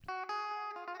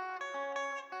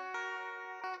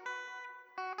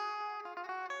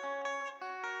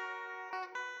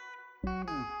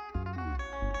Assalamu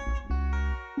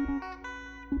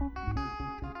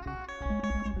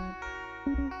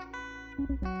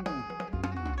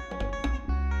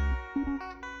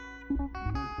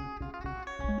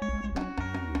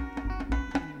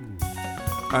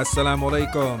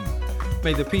alaikum.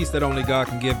 May the peace that only God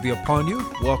can give be upon you.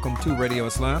 Welcome to Radio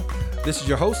Islam. This is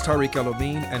your host, Tariq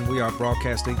El-Amin, and we are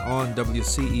broadcasting on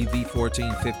WCEV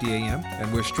 1450 AM,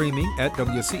 and we're streaming at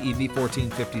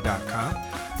WCEV1450.com.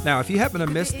 Now, if you happen to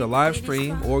miss the live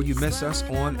stream or you miss us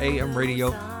on AM radio,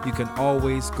 you can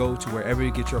always go to wherever you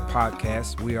get your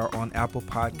podcasts. We are on Apple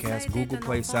Podcasts, Google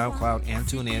Play, SoundCloud, and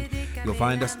TuneIn. You'll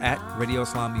find us at Radio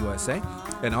Islam USA.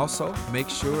 And also, make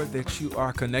sure that you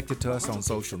are connected to us on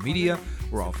social media.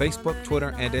 We're on Facebook,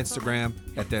 Twitter, and Instagram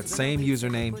at that same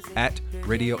username, at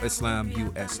Radio Islam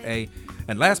USA.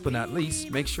 And last but not least,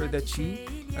 make sure that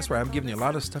that's right, I'm giving you a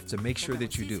lot of stuff to make sure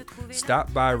that you do.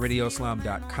 Stop by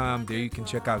radioislam.com. There you can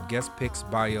check out guest picks,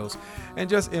 bios, and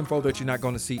just info that you're not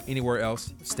going to see anywhere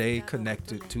else. Stay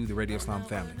connected to the Radio Islam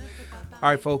family.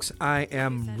 All right, folks, I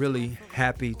am really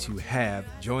happy to have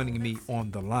joining me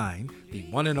on the line the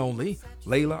one and only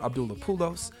Layla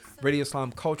Abdullah-Poulos, Radio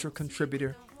Islam culture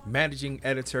contributor, managing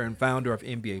editor and founder of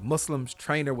NBA Muslims,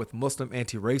 trainer with Muslim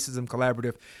Anti-Racism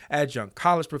Collaborative, adjunct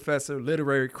college professor,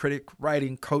 literary critic,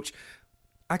 writing coach.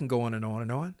 I can go on and on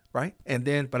and on, right?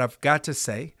 But I've got to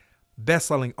say,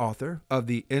 best-selling author of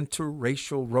the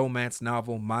interracial romance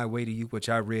novel My Way to You, which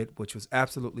I read, which was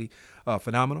absolutely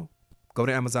phenomenal. Go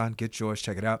to Amazon, get yours,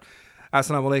 check it out.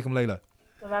 Assalamu alaikum, Layla.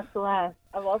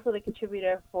 I'm also the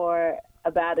contributor for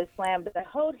About Islam, the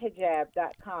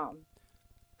HodeHijab.com.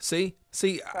 See,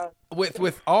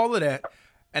 with all of that,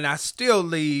 and I still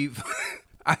leave.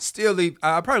 I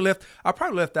probably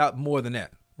left out more than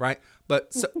that, right?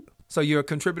 But so you're a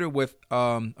contributor with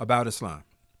About Islam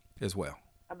as well.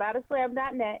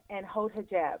 AboutIslam.net and Hode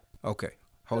Hijab. Okay,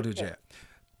 Hode Hijab.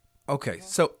 Okay,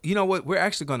 so you know what?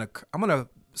 I'm gonna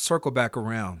circle back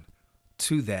around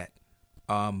to that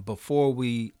before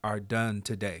we are done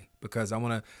today, because I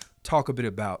want to talk a bit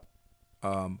about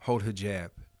Hode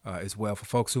Hijab as well for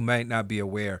folks who might not be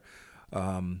aware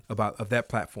of that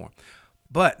platform.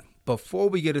 But before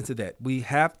we get into that, we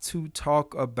have to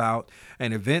talk about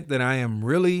an event that I am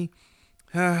really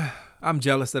I'm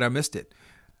jealous that I missed it.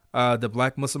 The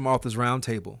Black Muslim Authors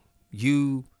Roundtable.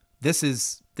 This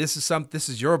is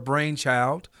your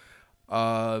brainchild.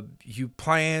 You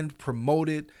planned,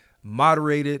 promoted,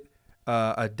 moderated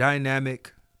a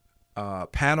dynamic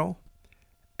panel,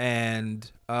 and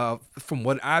from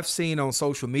what I've seen on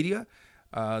social media,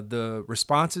 the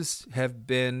responses have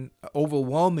been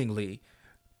overwhelmingly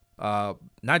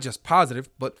not just positive,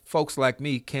 but folks like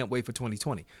me can't wait for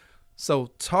 2020.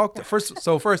 So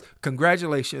first,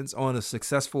 congratulations on a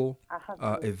successful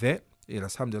event. Yeah,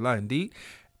 alhamdulillah, indeed,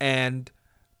 and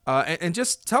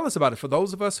just tell us about it for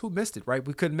those of us who missed it. Right,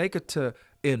 we couldn't make it to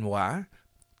NY.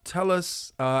 Tell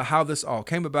us how this all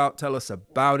came about. Tell us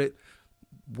about it,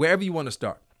 wherever you want to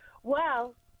start.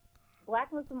 Well,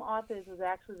 Black Muslim Authors was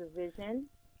actually the vision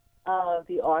of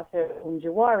the author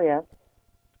Jawaria,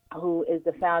 who is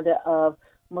the founder of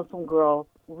Muslim Girls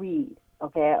Read.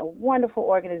 Okay, a wonderful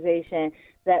organization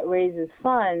that raises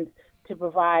funds to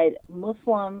provide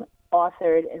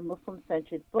Muslim-authored and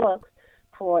Muslim-centered books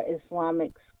for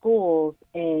Islamic schools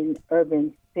in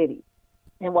urban cities,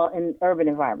 in urban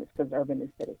environments, because urban is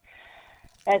city.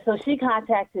 And so she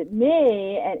contacted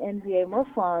me at NBA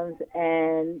Muslims,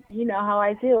 and you know how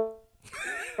I do.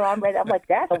 So I'm ready. I'm like,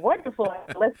 that's wonderful.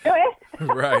 Let's do it.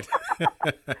 Right.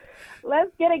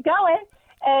 Let's get it going.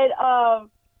 And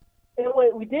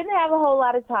we didn't have a whole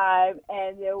lot of time,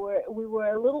 and we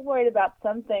were a little worried about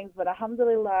some things, but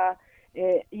alhamdulillah,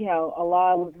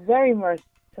 Allah was very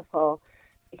merciful,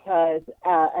 because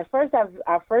at first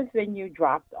our first venue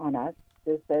dropped on us.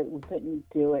 Just that we couldn't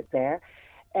do it there.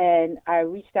 And I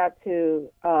reached out to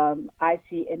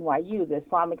ICNYU, the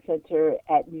Islamic Center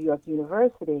at New York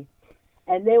University,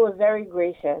 and they were very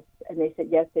gracious, and they said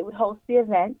yes, they would host the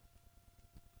event.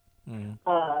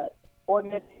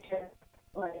 Organizations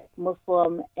like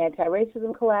Muslim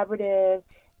Anti-Racism Collaborative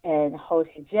and Hode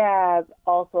Hijab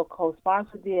also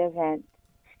co-sponsored the event.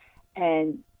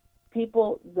 And we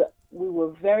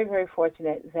were very, very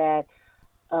fortunate that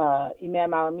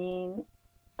Imam Al-Amin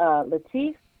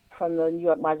Latif from the New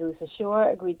York Majlis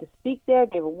Ashura agreed to speak there,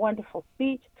 gave a wonderful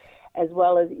speech, as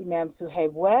well as Imam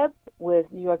Suhaib Webb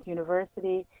with New York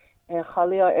University, and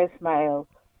Khalil Ismail,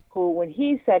 who, when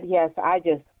he said yes,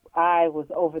 I was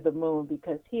over the moon,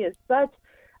 because he is such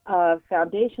a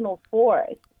foundational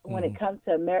force when it comes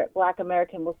to Black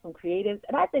American Muslim creatives,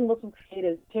 and I think Muslim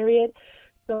creatives, period,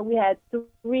 So we had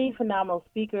three phenomenal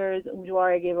speakers.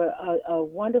 Umjuaria gave a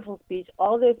wonderful speech.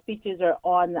 All their speeches are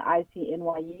on the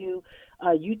ICNYU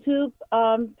YouTube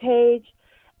page,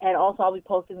 and also I'll be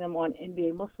posting them on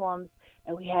NBA Muslims.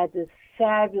 And we had this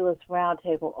fabulous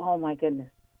roundtable. Oh my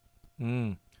goodness,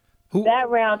 that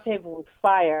roundtable was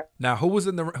fire. Now, who was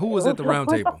at the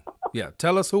roundtable? Yeah,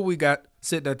 tell us who we got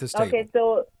sitting at this table. Okay,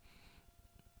 so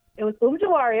it was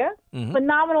Umjuaria,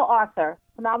 phenomenal author,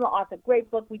 great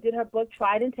book. We did her book,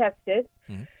 Tried and Tested.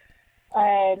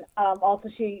 And also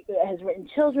she has written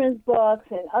children's books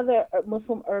and other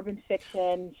Muslim urban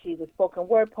fiction. She's a spoken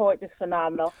word poet, just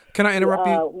phenomenal. Can I interrupt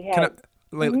you?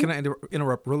 Can I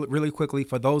interrupt really quickly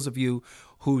for those of you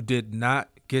who did not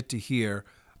get to hear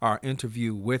our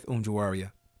interview with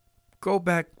Umjuaria? Go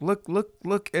back,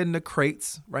 look in the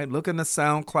crates, right? Look in the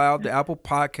SoundCloud, the Apple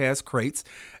Podcast crates,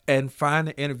 and find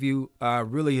the interview. I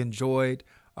really enjoyed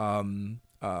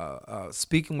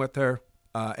speaking with her,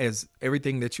 as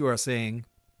everything that you are saying,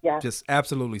 just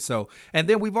absolutely so. And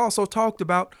then we've also talked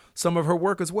about some of her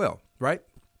work as well, right?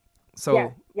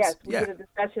 So yes, we did a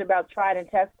discussion about Tried and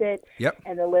Tested,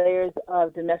 and the layers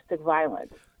of domestic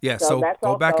violence. Yeah, so that's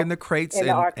go back in the crates in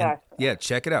the archive. And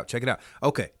check it out.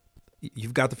 Okay.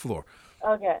 You've got the floor.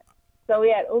 Okay. So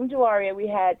we had Umjuaria, we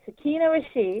had Sakina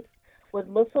Rashid with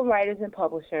Muslim Writers and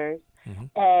Publishers,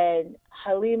 and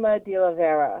Halima de la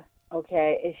Vera,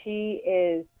 okay? And she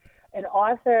is an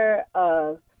author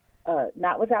of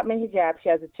Not Without My Hijab. She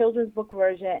has a children's book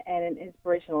version and an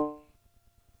inspirational.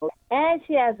 And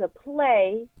she has a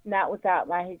play, Not Without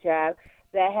My Hijab,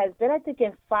 that has been, I think,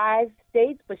 in 5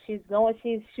 states, but she's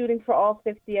shooting for all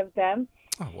 50 of them.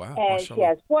 Oh, wow. And she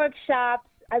has workshops.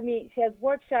 She has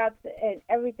workshops and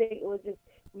everything. It was just,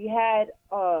 we had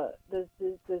this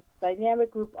dynamic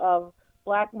group of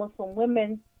Black Muslim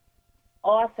women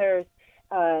authors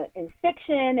in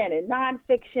fiction and in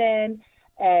nonfiction,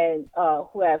 and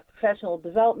who have professional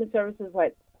development services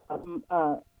like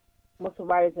Muslim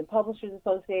Writers and Publishers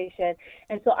Association.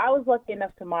 And so I was lucky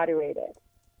enough to moderate it.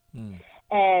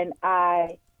 And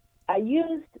I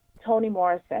used Toni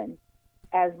Morrison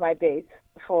as my base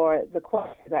for the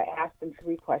questions. I asked him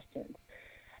 3 questions.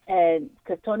 And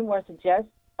because Toni Morrison just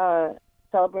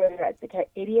celebrated her, I think, her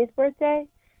 80th birthday.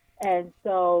 And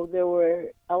so there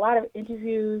were a lot of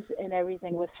interviews and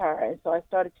everything with her. And so I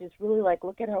started to just really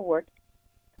look at her work,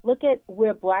 look at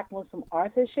where Black Muslim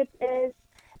authorship is,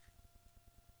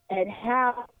 and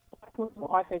how Black Muslim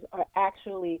authors are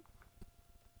actually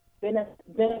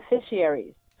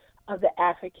beneficiaries of the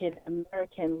African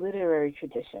American literary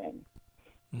tradition,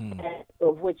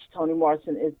 of which Toni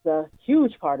Morrison is a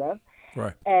huge part of.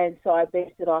 Right. And so I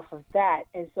based it off of that.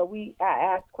 And so I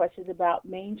asked questions about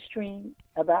mainstream,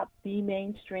 about the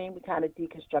mainstream. We kind of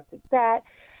deconstructed that,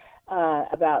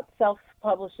 about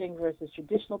self-publishing versus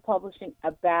traditional publishing,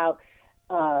 about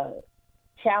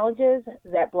challenges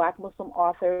that Black Muslim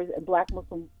authors and Black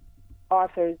Muslim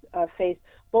authors face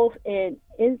both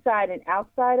inside and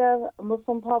outside of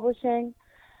Muslim publishing,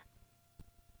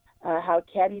 how it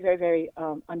can be very, very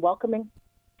unwelcoming,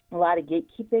 a lot of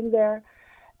gatekeeping there,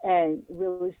 and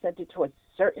really centered towards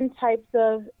certain types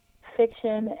of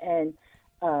fiction and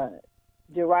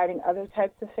deriding other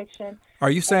types of fiction. Are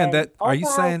you saying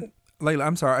Layla,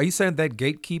 I'm sorry, are you saying that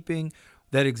gatekeeping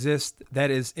that exists,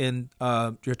 that is in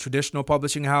your traditional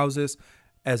publishing houses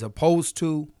as opposed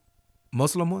to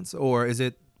Muslim ones, or is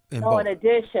it in both? In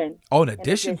addition. Oh, in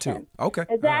addition to. Okay.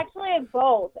 It's actually in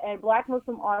both, and Black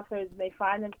Muslim authors may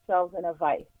find themselves in a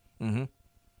vice. Mm-hmm.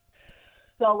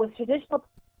 So with traditional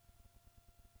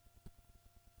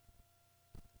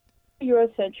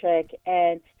Eurocentric,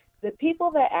 and the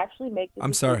people that actually make the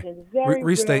decisions very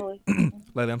restate. rarely.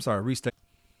 Layla, I'm sorry, restate.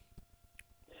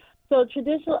 So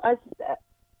traditional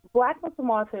Black Muslim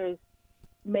authors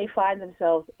may find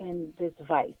themselves in this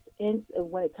vice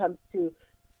when it comes to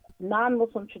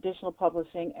non-Muslim traditional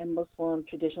publishing and Muslim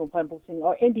traditional publishing,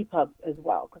 or indie pubs as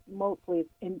well, because mostly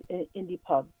it's indie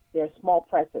pubs. They're small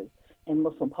presses in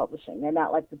Muslim publishing. They're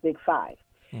not like the big 5.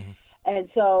 Mm-hmm. And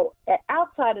so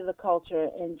outside of the culture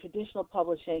in traditional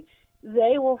publishing,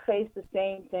 they will face the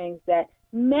same things that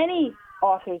many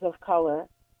authors of color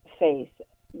face,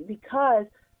 because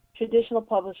traditional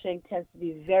publishing tends to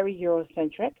be very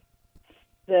Eurocentric.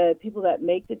 The people that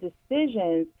make the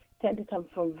decisions tend to come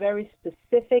from very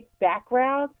specific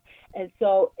backgrounds, and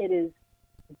so it is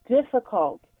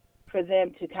difficult for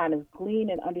them to kind of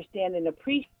glean and understand and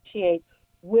appreciate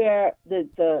where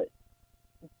the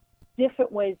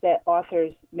different ways that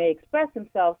authors may express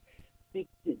themselves,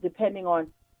 depending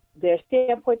on their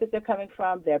standpoint that they're coming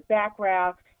from, their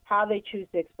background, how they choose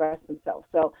to express themselves.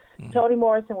 So Toni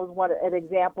Morrison was an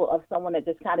example of someone that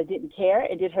just kind of didn't care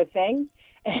and did her thing.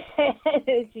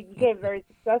 And she became very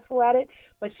successful at it,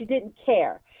 but she didn't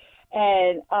care.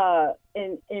 And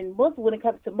in Muslim, when it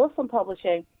comes to Muslim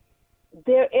publishing,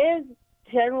 there is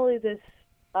generally this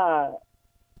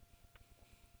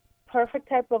perfect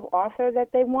type of author that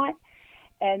they want,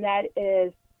 and that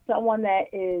is someone that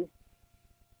is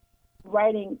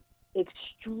writing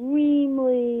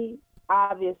extremely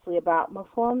obviously about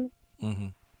Muslims. Mm-hmm.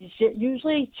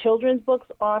 Usually children's books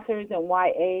authors and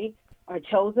YA are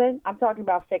chosen. I'm talking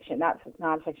about fiction, not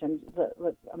nonfiction.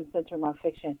 I'm centering on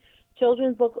fiction.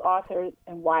 Children's book authors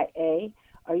and YA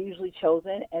are usually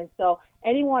chosen. And so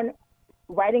anyone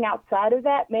writing outside of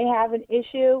that may have an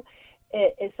issue.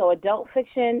 So adult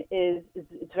fiction it's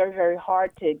very, very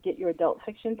hard to get your adult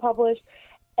fiction published.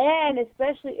 And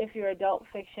especially if your adult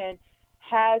fiction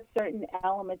has certain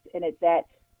elements in it that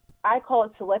I call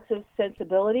it selective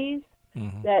sensibilities,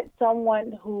 mm-hmm. that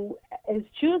someone who is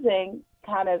choosing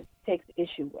kind of takes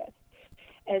issue with.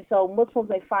 And so Muslims,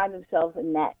 they find themselves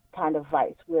in that kind of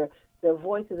vice where their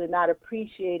voices are not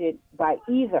appreciated by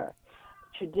either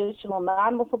traditional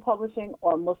non-Muslim publishing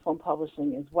or Muslim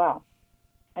publishing as well.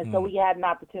 And so we had an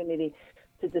opportunity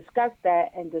to discuss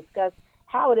that and discuss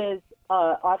how it is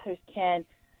authors can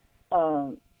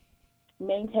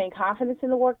maintain confidence in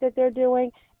the work that they're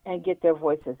doing and get their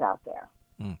voices out there.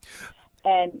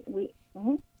 And we...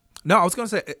 Mm-hmm. No, I was going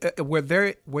to say, were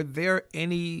there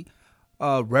any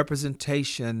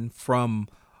representation from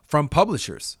There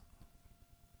publishers?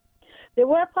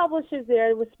 were publishers there.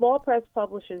 There were small press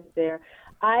publishers there.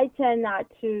 I tend not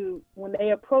to, when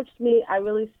they approached me, I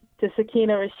really to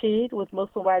Sakina Rashid with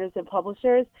Muslim Writers and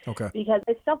Publishers, okay, because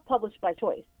I self-published by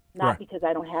choice, not right. because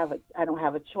I don't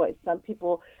have a choice. Some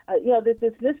people, there's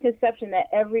this misconception that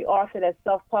every author that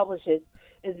self-publishes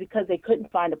is because they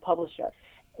couldn't find a publisher,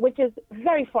 which is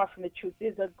very far from the truth.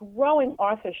 There's a growing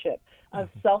authorship of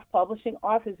self-publishing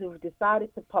authors who have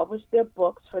decided to publish their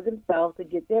books for themselves, to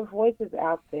get their voices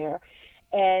out there,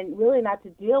 and really not to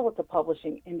deal with the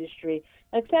publishing industry,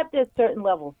 except at certain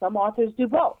levels. Some authors do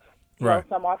both. Right.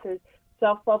 Some authors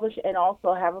self-publish and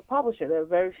also have a publisher. There are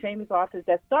very famous authors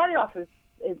that started off as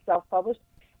self-published,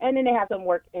 and then they have some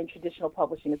work in traditional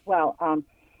publishing as well.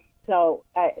 So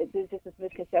there's just this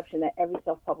misconception that every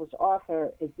self-published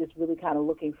author is just really kind of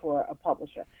looking for a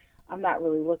publisher. I'm not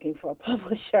really looking for a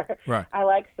publisher. Right. I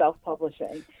like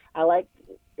self-publishing. I like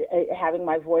having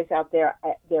my voice out there.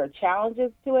 There are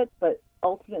challenges to it, but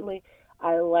ultimately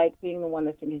I like being the one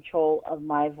that's in control of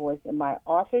my voice and my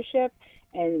authorship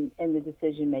and the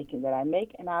decision-making that I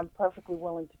make, and I'm perfectly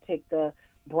willing to take the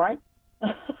brunt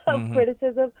of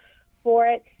criticism for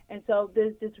it. And so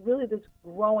there's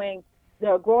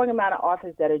there are a growing amount of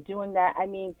authors that are doing that. I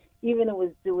mean, there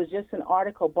was just an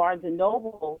article, Barnes &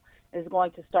 Noble is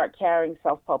going to start carrying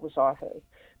self-published authors,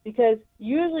 because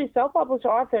usually self-published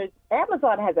authors,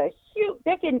 Amazon has they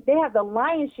have the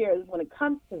lion's share when it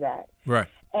comes to that. Right.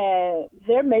 And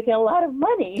they're making a lot of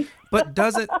money. But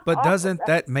doesn't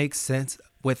that make sense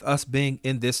with us being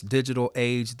in this digital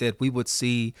age, that we would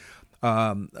see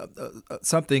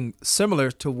something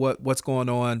similar to what's going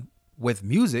on with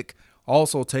music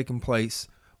also taking place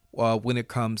when it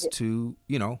comes to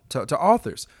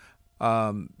authors?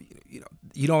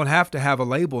 You don't have to have a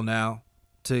label now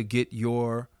to get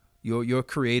your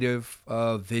creative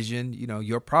vision,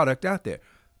 your product out there.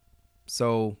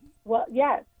 So, well,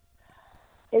 yes.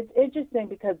 It's interesting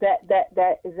because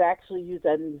that is actually used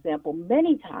as an example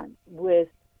many times with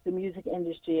the music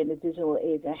industry and the digital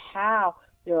age, and how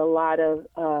there are a lot of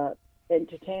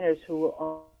entertainers who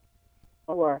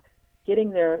are getting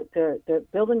they're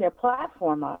building their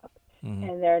platform up,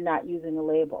 and they're not using a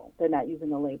label.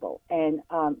 And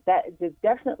there's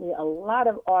definitely a lot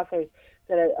of authors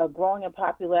that are growing in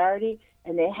popularity,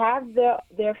 and they have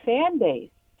their fan base.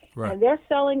 Right. And they're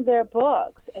selling their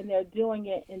books, and they're doing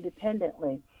it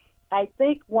independently. I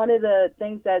think one of the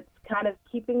things that's kind of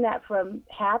keeping that from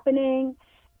happening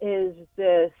is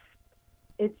this.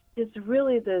 It's just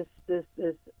really this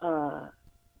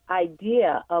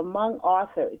idea among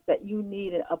authors that you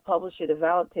need a publisher to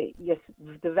validate you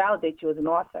as an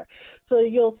author. So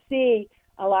you'll see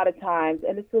a lot of times,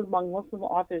 and this is among Muslim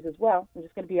authors as well, I'm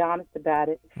just going to be honest about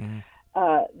it,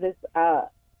 this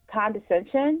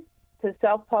condescension to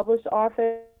self-published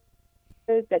authors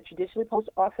that traditionally published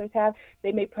authors have.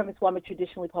 They may premise, well, I'm a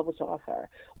traditionally published author.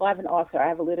 Well, I have an author. I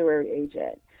have a literary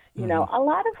agent. A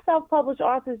lot of self-published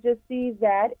authors just see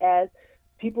that as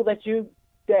people that you're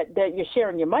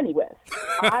sharing your money with,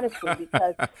 honestly,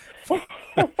 because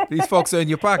these folks are in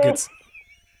your pockets.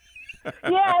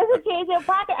 Yeah, it's okay in your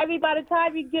pocket. I mean, by the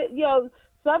time you get,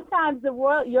 sometimes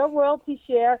your royalty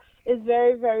share is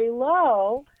very, very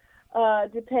low,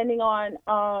 depending on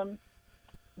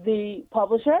the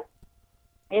publisher,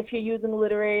 if you're using a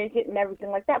literary agent and everything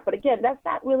like that. But again, that's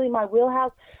not really my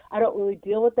wheelhouse. I don't really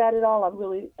deal with that at all. I'm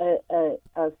really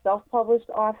a self-published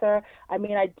author. I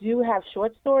mean, I do have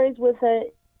short stories with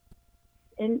an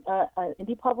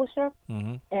indie publisher,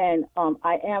 Mm-hmm. and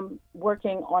I am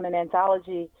working on an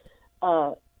anthology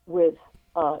with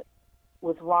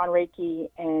Ron Reiki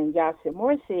and Yasir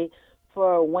Morsi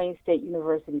for Wayne State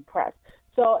University Press.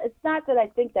 So it's not that I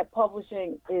think that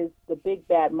publishing is the big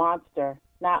bad monster.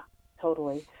 Not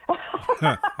totally.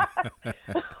 But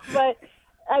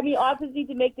I mean, authors need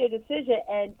to make their decision,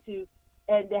 and to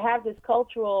have this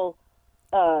cultural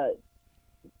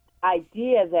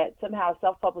idea that somehow a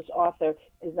self-published author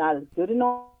is not as good an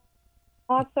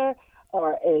author,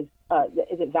 or is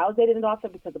it validated an author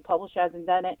because the publisher hasn't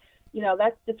done it. You know,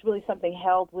 that's just really something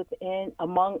held within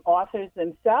among authors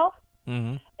themselves,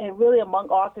 Mm-hmm. and really among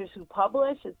authors who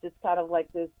publish. It's just kind of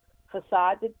like this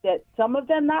facade that some of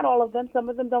them, not all of them, some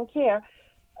of them don't care,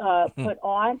 put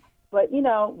on. But, you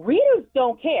know, readers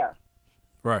don't care.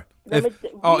 Right. Readers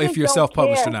If you're don't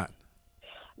self-published care. or not.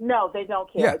 No, they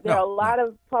don't care. Yeah, There are no, a lot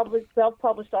of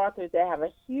self-published authors that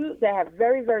have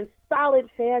very, very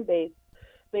solid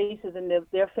bases, and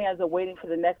their fans are waiting for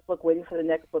the next book, waiting for the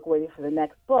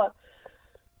next book,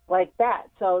 like that.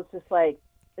 So it's just like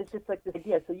this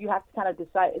idea. So you have to kind of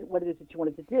decide what it is that you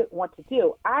want to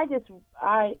do. I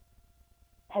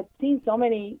had seen so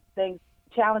many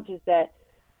challenges that,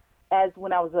 as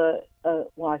when I was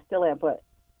I still am, but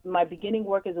my beginning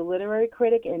work as a literary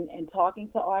critic and talking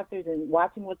to authors and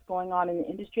watching what's going on in the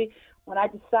industry, when I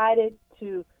decided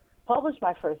to publish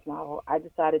my first novel, I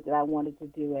decided that I wanted to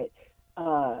do it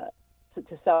to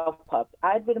self-pub.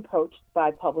 I had been approached by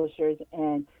publishers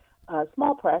and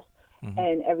small press Mm-hmm.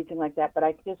 and everything like that, but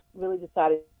I just really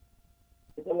decided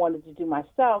that I wanted to do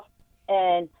myself.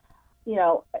 And, you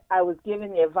know, I was given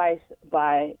the advice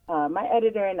by my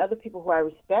editor and other people who I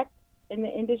respect in the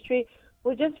industry,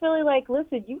 were just really like,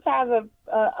 listen, you have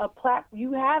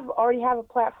already have a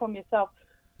platform yourself.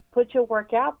 Put your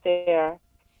work out there.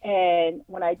 And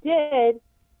when I did,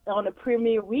 on the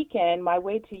premiere weekend, My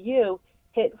Way to You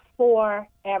hit 4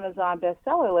 Amazon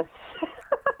bestseller lists.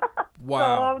 Wow.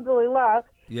 So, alhamdulillah.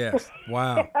 Yes.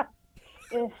 Wow.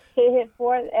 It hit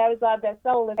 4 Amazon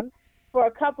bestseller lists for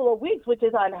a couple of weeks, which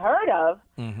is unheard of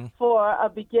Mm-hmm. for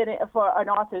an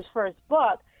author's first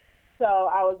book. So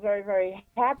I was very, very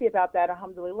happy about that,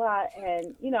 alhamdulillah.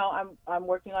 And, you know, I'm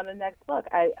working on the next book.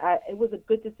 It was a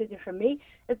good decision for me.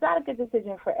 It's not a good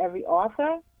decision for every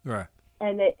author. Right.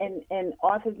 And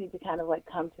authors need to kind of like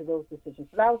come to those decisions.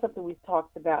 So that was something we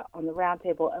talked about on the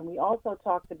roundtable, and we also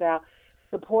talked about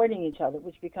supporting each other,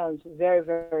 which becomes very,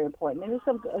 very important. And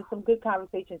there's some good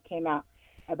conversations came out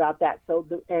about that. So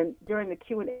and during the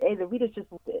Q&A, the readers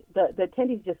the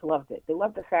attendees just loved it. They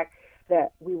loved the fact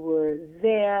that we were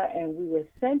there and we were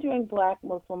centering Black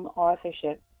Muslim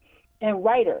authorship and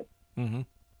writers Mm-hmm.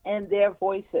 and their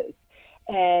voices.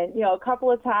 And, you know, a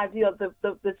couple of times, you know,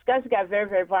 the discussion got very,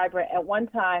 very vibrant. At one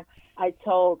time, I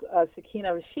told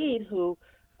Sakina Rashid, who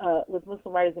with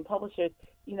Muslim Writers and Publishers,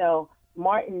 you know,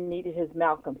 Martin needed his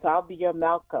Malcolm, so I'll be your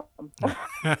Malcolm.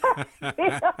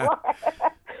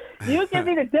 You can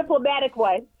be the diplomatic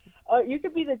wife. You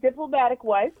could be the diplomatic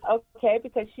wife, okay,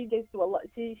 because she gets to a lot.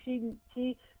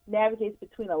 She navigates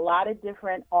between a lot of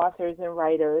different authors and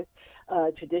writers,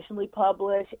 traditionally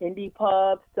published, indie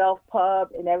pub, self-pub,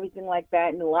 and everything like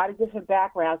that, and a lot of different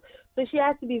backgrounds. So she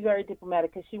has to be very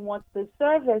diplomatic because she wants the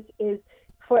service is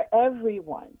for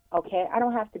everyone, okay? I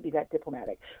don't have to be that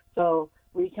diplomatic. So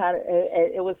we kind of,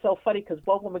 it was so funny because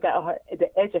both women got on at the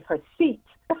edge of her seat.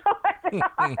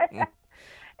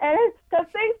 And because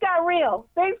things got real.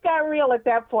 Things got real at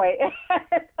that point.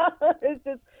 It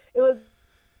was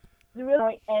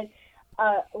really, and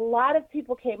a lot of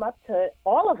people came up to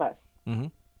all of us Mm-hmm.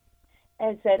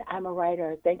 and said, I'm a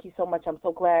writer. Thank you so much. I'm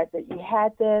so glad that you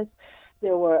had this.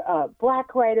 There were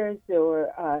Black writers. There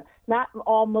were not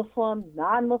all Muslim,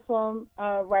 non-Muslim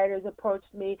writers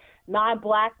approached me.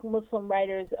 Non-Black Muslim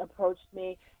writers approached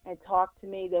me and talked to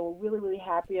me. They were really, really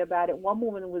happy about it. One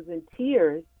woman was in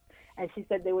tears, and she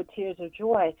said they were tears of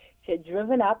joy. She had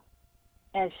driven up,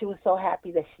 and she was so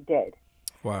happy that she did.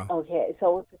 Wow. Okay,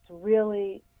 so it's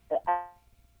really,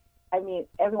 I mean,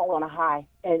 everyone was on a high,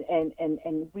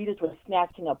 and readers were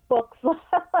snatching up books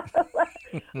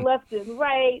left and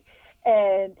right,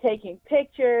 and taking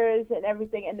pictures and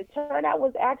everything. And the turnout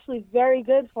was actually very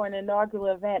good for an inaugural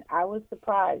event. I was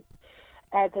surprised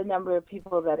at the number of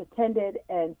people that attended,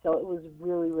 and so it was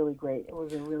really, really great. It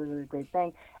was a really, really great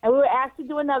thing. And we were asked to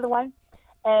do another one,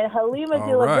 And Halima All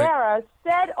de right. Rivera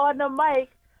said on the mic,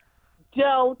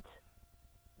 don't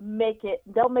make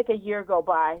a year go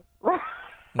by.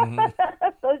 Mm-hmm.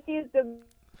 So she's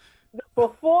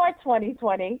before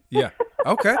 2020. Yeah.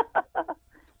 Okay.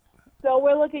 So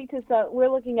we're looking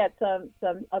at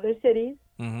some other cities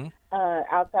Mm-hmm.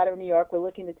 outside of New York. We're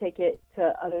looking to take it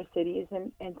to other cities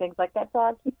and things like that. So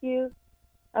I'll keep you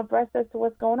abreast as to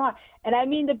what's going on. And I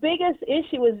mean, the biggest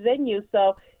issue is venue.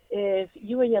 So if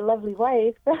you and your lovely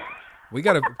wife, We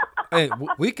got to. Hey,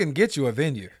 we can get you a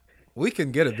venue. We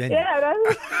can get a venue. yeah,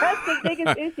 that's the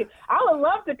biggest issue. I would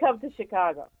love to come to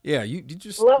Chicago. Yeah, you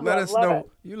just Love let it, us love know. it.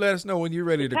 You let us know when you're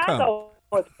ready to come. Chicago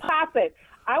was popping.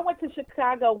 I went to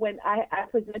Chicago when I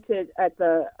presented at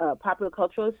the Popular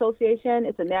Cultural Association.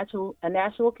 It's a national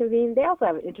convening. They also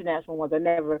have international ones. I've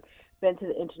never been to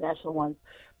the international ones,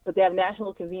 but they have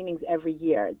national convenings every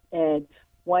year. And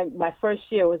my first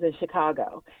year was in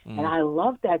Chicago, and I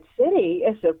love that city.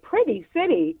 It's a pretty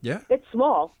city. Yeah. It's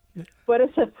small, but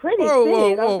it's a pretty Whoa, city.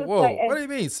 whoa, And I'm whoa, just whoa! like, What do you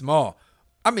mean small?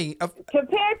 I mean,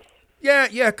 compared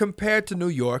yeah, compared to New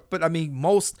York, but I mean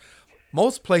most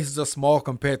places are small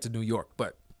compared to New York,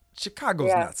 but Chicago's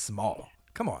Yeah. not small.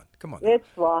 Come on. It's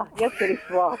small. Your city's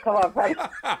small. Come on, buddy.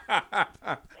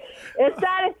 It's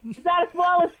not as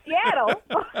small as Seattle.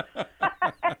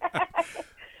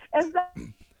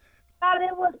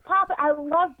 It was popping. I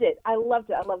loved it. I loved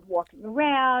walking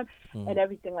around and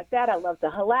everything like that. I loved the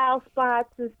halal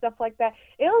spots and stuff like that.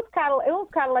 It was kind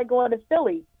of like going to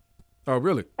Philly. Oh,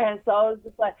 really? And so it was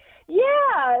just like,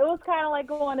 yeah, it was kind of like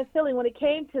going to Philly when it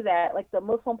came to that, like the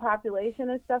Muslim population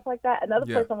and stuff like that. Another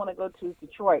place I want to go to is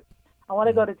Detroit. I want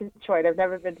to go to Detroit. I've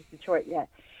never been to Detroit yet.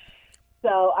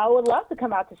 So I would love to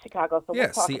come out to Chicago. So Yeah,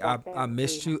 we'll talk see, about that. I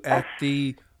missed you at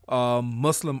the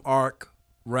Muslim Arc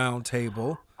round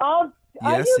table. Oh,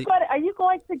 Yes, are you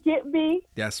going to get me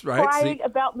That's right. crying See,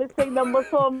 about missing the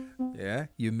Muslim yeah,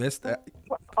 you missed that.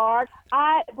 Arc?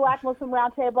 Black Muslim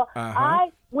Roundtable. Uh-huh.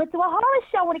 I went to a horror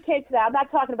show when it came to that. I'm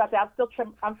not talking about that.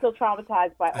 I'm still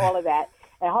traumatized by all of that.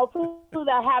 And hopefully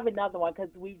they'll have another one because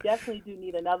we definitely do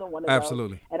need another one of those.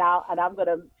 Absolutely. And I'm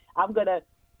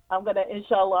gonna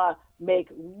inshallah make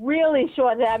really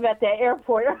sure that I'm at the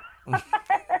airport.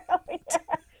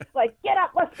 Like, get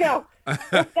up, let's go.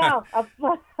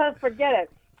 Forget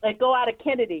it. Like, go out of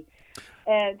Kennedy.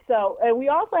 And we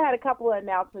also had a couple of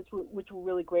announcements which were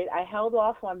really great. I held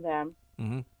off on them.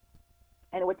 Mm-hmm.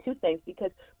 And it were two things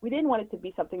because we didn't want it to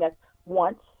be something that's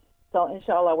once. So,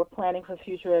 inshallah, we're planning for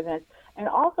future events. And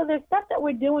also, there's stuff that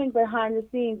we're doing behind the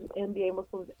scenes in NBA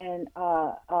Muslims and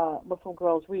Muslim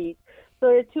Girls Read. So,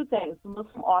 there are two things: the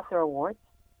Muslim Author Awards.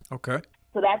 Okay.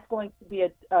 So, that's going to be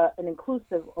an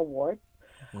inclusive award.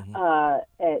 Mm-hmm.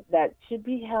 That should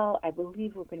be held. I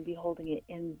believe we're going to be holding it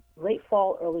in late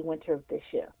fall, early winter of this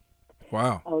year.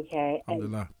 Wow. Okay.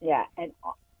 Alhamdulillah.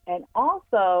 And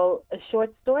also a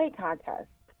short story contest.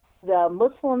 The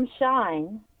Muslim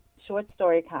Shine short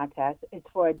story contest. It's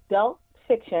for adult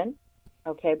fiction,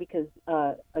 okay, because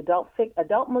adult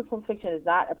Muslim fiction is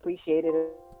not appreciated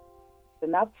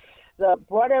enough. The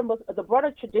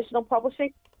broader traditional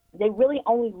publishing, they really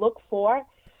only look for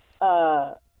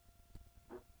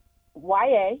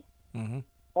YA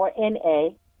or NA.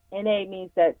 NA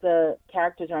means that the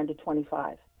characters are under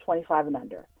 25 and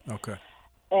under. Okay.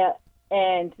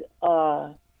 And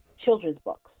children's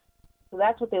books. So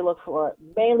that's what they look for,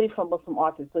 mainly from Muslim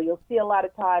authors. So you'll see a lot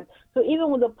of times. So even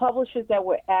with the publishers that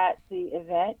were at the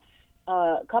event,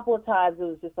 a couple of times it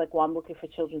was just like, well, I'm looking for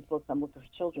children's books. I'm looking for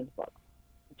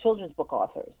children's book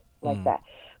authors like that.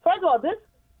 First of all, there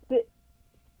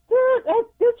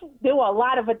were a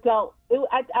lot of adult.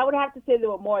 I would have to say there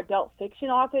were more adult fiction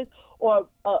authors or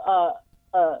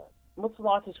Muslim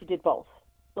authors who did both.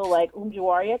 So like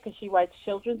Jawaria, because she writes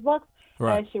children's books.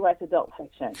 Right. And she writes adult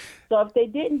fiction. So if they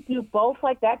didn't do both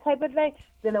like that type of thing,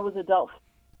 then it was adult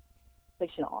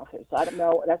fiction authors. So I don't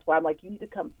know. That's why I'm like, you need to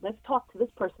come. Let's talk to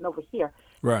this person over here.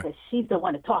 Right. Because she's the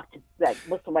one to talk to. That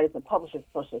Muslim Writers and Publishers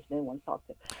Association they want to talk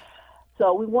to.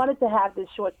 So we wanted to have this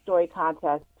short story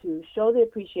contest to show the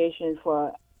appreciation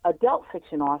for adult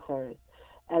fiction authors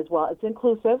as well. It's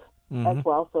inclusive as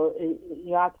well. So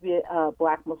you have to be a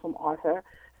Black Muslim author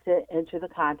to enter the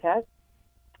contest.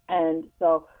 And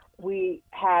so we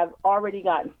have already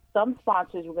gotten some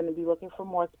sponsors. We're going to be looking for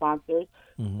more sponsors.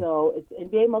 So it's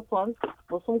NBA Muslims,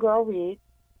 Muslim Girl Reads,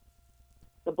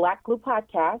 the Black Glue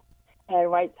Podcast, and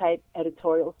Right Type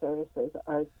Editorial Services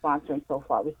are sponsoring so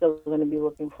far. We're still going to be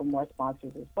looking for more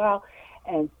sponsors as well.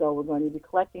 And so we're going to be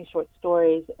collecting short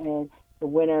stories, and the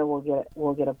winner will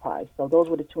get a prize. So those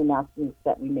were the two announcements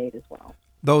that we made as well.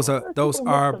 Those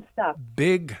are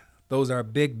big Those are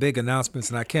big, big announcements,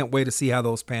 and I can't wait to see how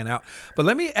those pan out. But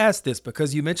let me ask this,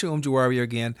 because you mentioned Juwaria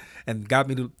again and got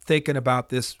me to thinking about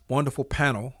this wonderful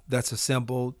panel that's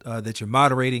assembled, that you're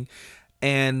moderating,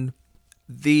 and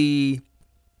I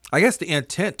guess the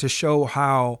intent to show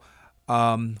how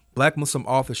Black Muslim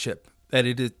authorship, that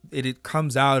it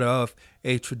comes out of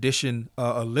a tradition,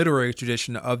 a literary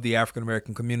tradition of the African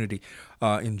American community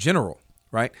in general,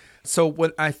 right? So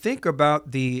when I think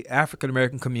about the African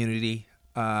American community,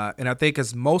 and I think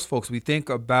as most folks, we think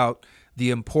about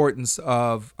the importance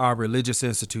of our religious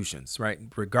institutions, right?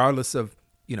 Regardless of,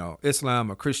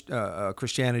 Islam or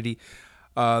Christianity,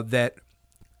 that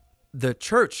the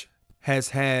church has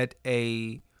had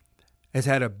a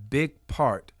big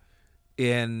part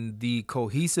in the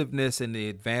cohesiveness and the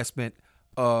advancement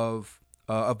of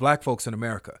Black folks in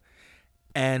America.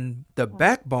 And the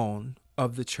backbone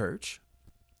of the church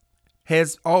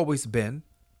has always been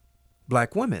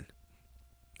Black women.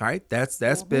 Right?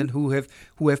 That's been who have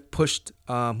pushed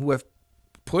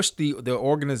the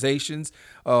organizations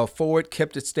forward,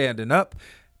 kept it standing up.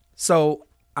 So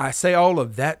I say all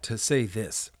of that to say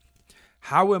this: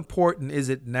 how important is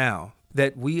it now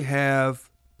that we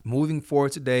have moving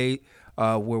forward today,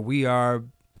 where we are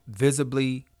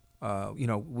visibly,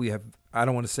 we have, I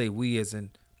don't want to say we as in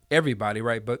everybody,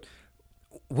 right? But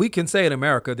we can say in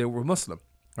America that we're Muslim,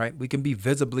 right? We can be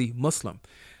visibly Muslim.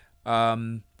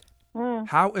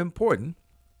 How important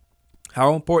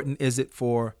is it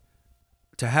to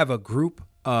have a group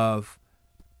of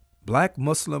Black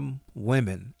Muslim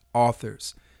women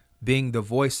authors being the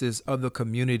voices of the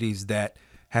communities that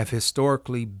have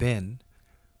historically been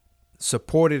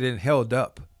supported and held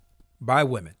up by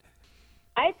women?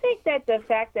 I think that the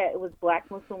fact that it was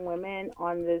Black Muslim women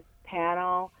on this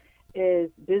panel is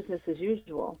business as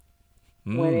usual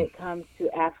when it comes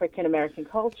to African American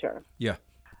culture. Yeah.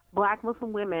 Black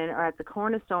Muslim women are at the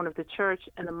cornerstone of the church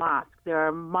and the mosque. There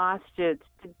are masjids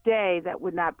today that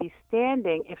would not be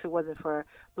standing if it wasn't for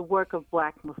the work of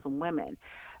Black Muslim women.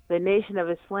 The Nation of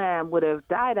Islam would have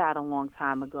died out a long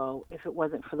time ago if it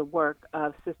wasn't for the work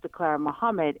of Sister Clara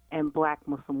Muhammad and Black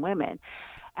Muslim women.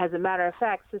 As a matter of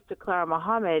fact, Sister Clara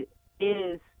Muhammad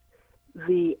is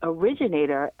the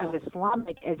originator of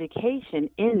Islamic education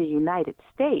in the United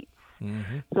States.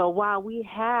 Mm-hmm. So while we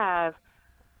have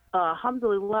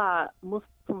alhamdulillah,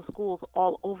 Muslim schools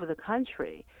all over the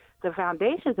country, the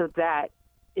foundations of that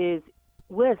is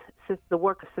with the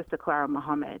work of Sister Clara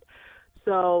Muhammad.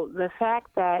 So the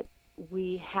fact that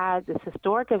we had this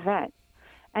historic event,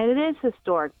 and it is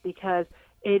historic because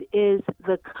it is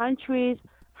the country's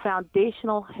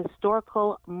foundational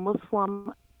historical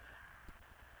Muslim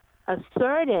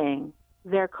asserting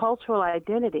their cultural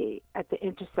identity at the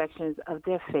intersections of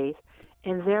their faith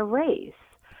and their race.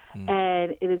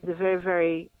 And it is a very,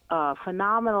 very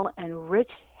phenomenal and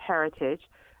rich heritage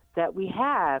that we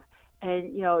have.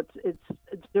 And, it's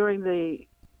during the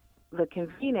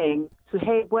convening,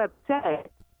 Suhaib Webb said,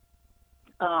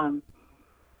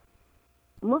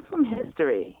 Muslim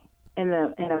history in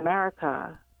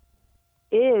America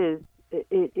it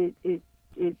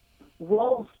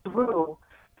rolls through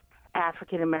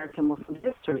African American Muslim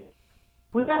history.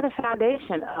 We've got a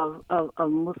foundation of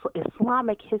Muslim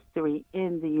Islamic history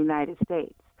in the United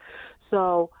States.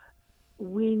 So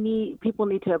people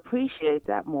need to appreciate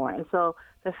that more. And so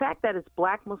the fact that it's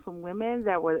Black Muslim women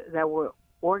that were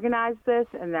organized this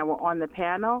and that were on the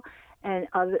panel, and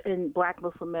Black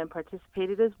Muslim men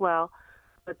participated as well,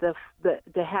 but to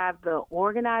have the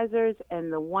organizers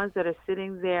and the ones that are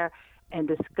sitting there and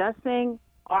discussing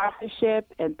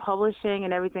authorship and publishing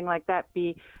and everything like that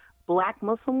be Black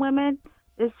Muslim women,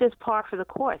 it's just par for the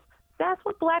course. That's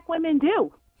what Black women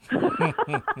do.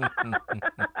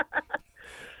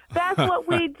 That's what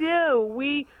we do.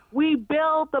 We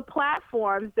build the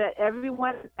platforms that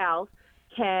everyone else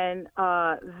can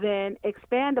then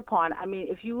expand upon. I mean,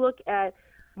 if you look at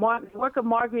the work of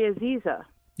Margaret Aziza,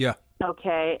 yeah,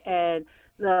 okay, and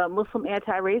the Muslim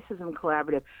Anti-Racism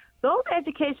Collaborative, those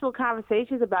educational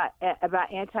conversations about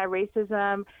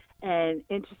anti-racism and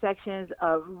intersections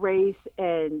of race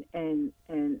and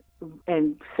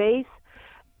faith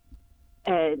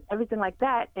and everything like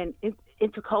that, and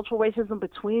intercultural racism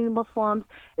between Muslims,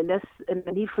 and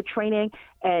the need for training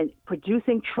and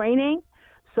producing training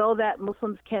so that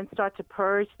Muslims can start to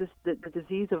purge the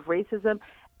disease of racism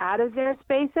out of their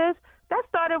spaces. That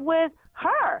started with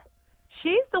her.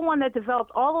 She's the one that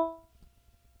developed all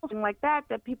of like that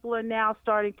people are now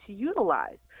starting to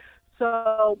utilize.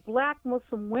 So Black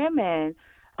Muslim women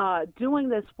doing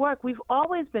this work, we've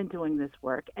always been doing this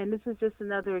work, and this is just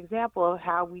another example of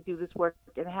how we do this work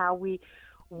and how we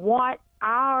want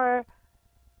our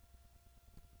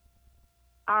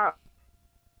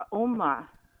ummah.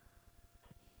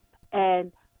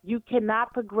 And you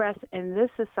cannot progress in this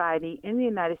society in the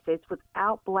United States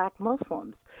without black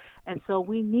Muslims. And so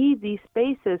we need these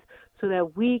spaces so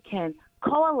that we can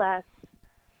coalesce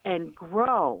and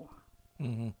grow.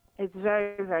 Mm-hmm. It's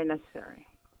very, very necessary.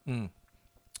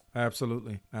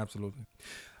 Absolutely.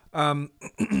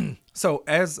 So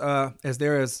as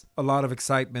there is a lot of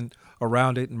excitement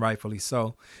around it, and rightfully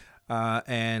so,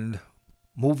 and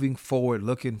moving forward,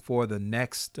 looking for the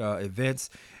next events,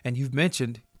 and you've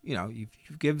mentioned,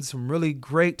 you've given some really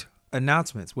great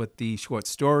announcements with the short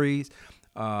stories,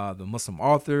 the Muslim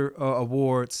Author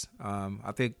Awards.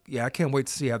 I think, I can't wait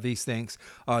to see how these things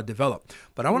develop.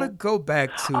 But I want to go back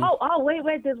to...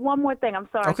 Wait, there's one more thing. I'm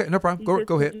sorry. Okay, no problem.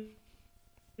 Go ahead.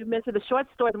 You mentioned the short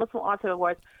story, the Muslim Author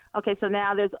Awards. Okay, so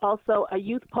now there's also a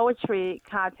youth poetry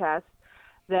contest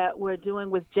that we're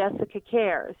doing with Jessica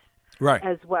Cares. Right.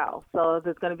 As well. So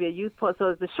there's going to be a youth so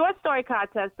there's the short story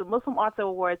contest, the Muslim Author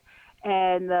Awards,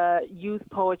 and the youth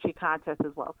poetry contest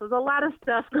as well. So there's a lot of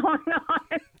stuff going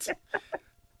on.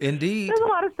 Indeed. There's a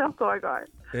lot of stuff going on.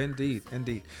 Indeed.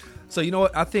 So you know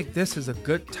what? I think this is a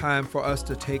good time for us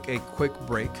to take a quick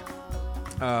break.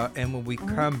 And when we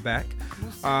come back,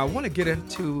 I want to get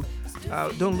into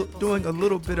doing a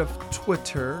little bit of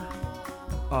Twitter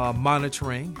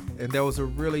monitoring, and there was a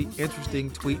really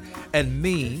interesting tweet and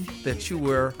meme that you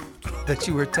were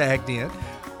tagged in,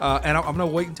 and I'm gonna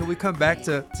wait until we come back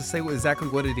to say exactly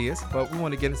what it is, but we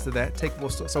want to get into that.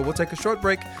 So we'll take a short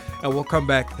break, and we'll come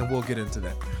back and we'll get into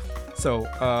that. So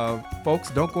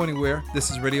folks, don't go anywhere. This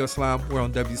is Radio Islam. We're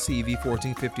on WCEV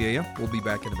 1450 AM. We'll be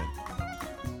back in a minute.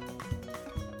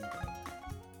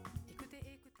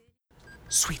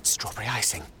 Sweet strawberry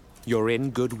icing. You're in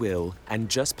Goodwill, and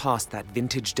just past that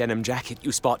vintage denim jacket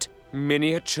you spot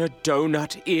miniature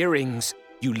donut earrings.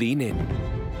 You lean in.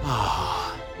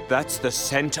 That's the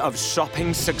scent of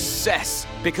shopping success.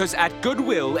 Because at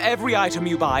Goodwill, every item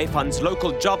you buy funds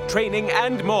local job training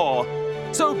and more.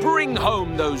 So bring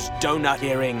home those donut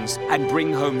earrings and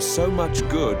bring home so much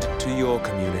good to your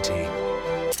community.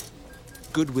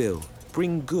 Goodwill.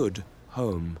 Bring good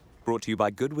home. Brought to you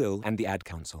by Goodwill and the Ad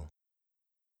Council.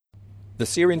 The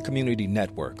Syrian Community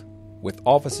Network, with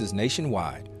offices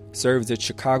nationwide, serves its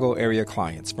Chicago area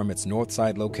clients from its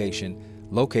Northside location,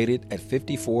 located at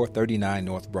 5439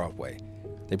 North Broadway.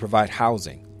 They provide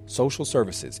housing, social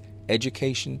services,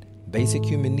 education, basic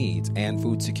human needs, and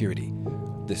food security.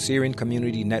 The Syrian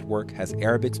Community Network has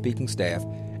Arabic-speaking staff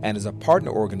and is a partner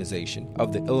organization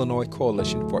of the Illinois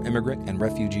Coalition for Immigrant and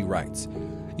Refugee Rights.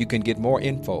 You can get more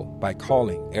info by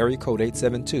calling area code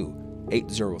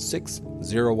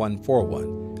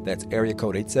 872-806-0141. That's area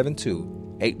code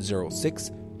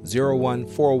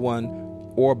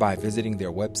 872-806-0141, or by visiting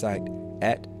their website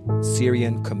at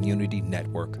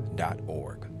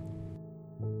SyrianCommunityNetwork.org.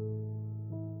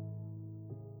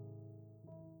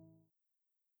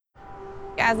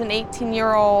 As an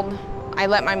 18-year-old, I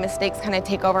let my mistakes kind of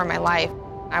take over my life.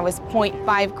 I was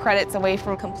 0.5 credits away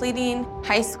from completing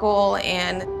high school,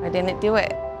 and I didn't do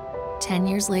it. 10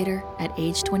 years later, at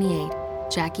age 28,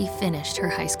 Jackie finished her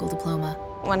high school diploma.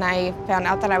 When I found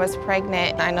out that I was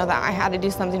pregnant, I know that I had to do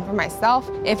something for myself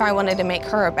if I wanted to make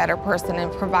her a better person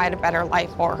and provide a better life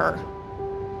for her.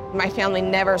 My family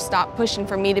never stopped pushing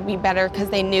for me to be better because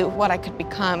they knew what I could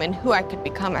become and who I could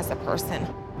become as a person.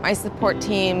 My support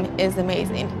team is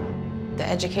amazing. The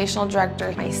educational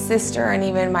director, my sister, and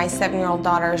even my 7-year-old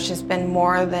daughter has just been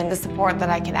more than the support that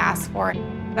I could ask for.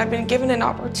 I've been given an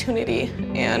opportunity,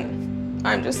 and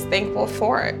I'm just thankful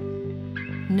for it.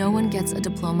 No one gets a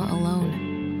diploma alone.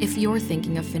 If you're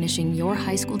thinking of finishing your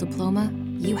high school diploma,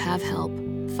 you have help.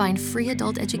 Find free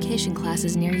adult education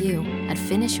classes near you at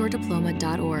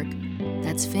finishyourdiploma.org.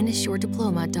 That's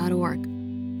finishyourdiploma.org.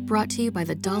 Brought to you by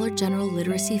the Dollar General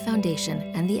Literacy Foundation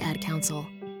and the Ad Council.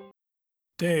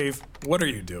 Dave, what are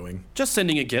you doing? Just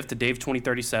sending a gift to Dave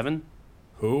 2037.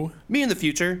 Who? Me in the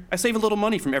future. I save a little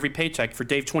money from every paycheck for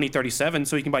Dave 2037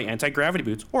 so he can buy anti-gravity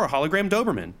boots or a hologram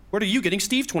Doberman. Where are you getting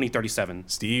Steve 2037?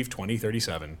 Steve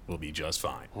 2037 will be just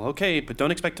fine. Well, okay, but don't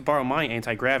expect to borrow my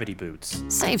anti-gravity boots.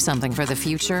 Save something for the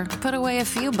future. Put away a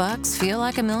few bucks, feel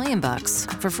like $1 million.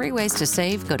 For free ways to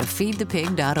save, go to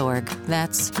feedthepig.org.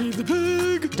 That's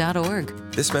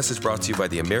feedthepig.org. This message brought to you by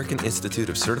the American Institute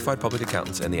of Certified Public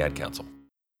Accountants and the Ad Council.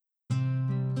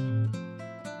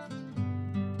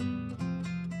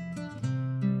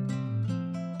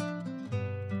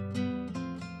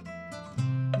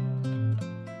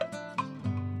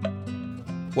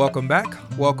 Welcome back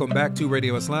to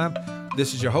Radio Islam.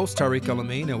 This is your host, Tariq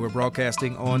El-Amin, and we're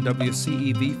broadcasting on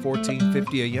WCEV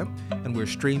 1450 AM, and we're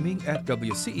streaming at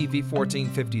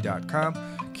WCEV1450.com.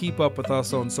 keep up with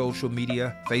us on social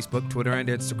media, Facebook, Twitter, and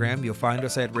Instagram. You'll find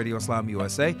us at Radio Islam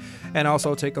USA. And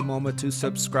also take a moment to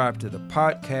subscribe to the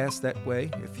podcast. That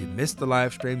way, if you missed the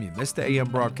live stream, you missed the AM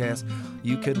broadcast,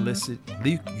 you can listen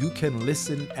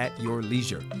at your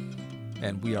leisure.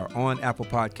 And we are on Apple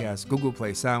Podcasts, Google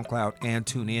Play, SoundCloud, and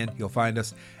TuneIn. You'll find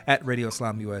us at Radio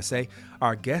Islam USA.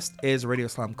 Our guest is Radio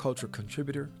Islam culture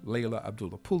contributor Layla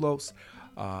Abdullah-Poulos,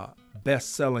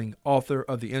 best-selling author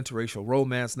of the interracial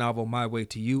romance novel My Way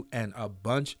to You, and a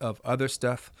bunch of other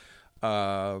stuff.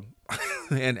 And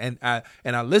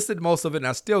I listed most of it, and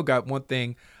I still got one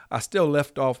thing. I still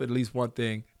left off at least one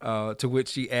thing to which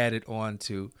she added on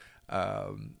to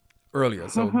earlier.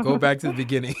 So go back to the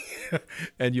beginning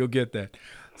and you'll get that.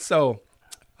 So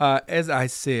as I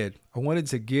said, I wanted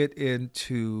to get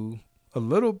into a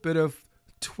little bit of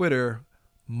Twitter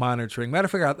monitoring. Matter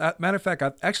of fact,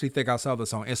 I actually think I saw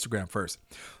this on Instagram first.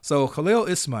 So Khalil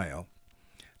Ismail,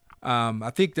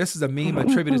 I think this is a meme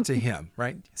attributed to him,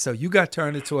 right? So you got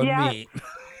turned into a meme.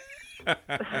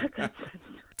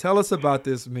 Tell us about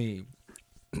this meme.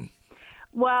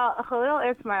 Well, Khalil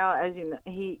Ismail, as you know,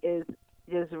 he is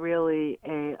just really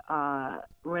a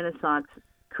Renaissance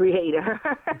creator,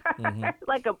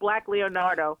 like a Black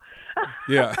Leonardo.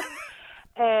 Yeah.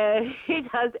 And he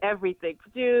does everything: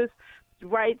 produce,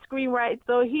 write, screenwrite.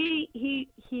 So he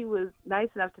was nice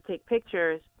enough to take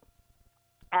pictures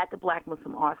at the Black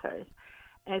Muslim Authors.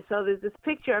 And so there's this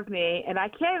picture of me, and I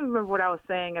can't even remember what I was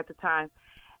saying at the time.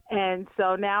 And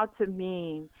so now to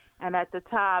meme, and at the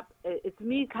top, it's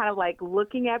me kind of like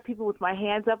looking at people with my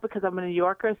hands up because I'm a New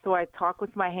Yorker, so I talk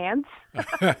with my hands.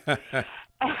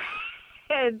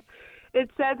 And it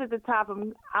says at the top,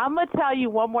 I'm going to tell you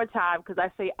one more time because I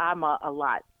say I'm a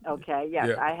lot, okay? Yes,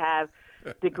 yeah. I have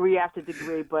degree after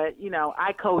degree, but, you know,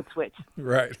 I code switch.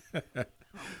 Right.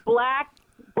 Black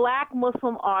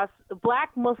Muslims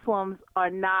are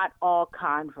not all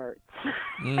converts.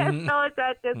 And so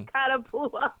that just kind of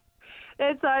blew up.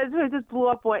 And so it just blew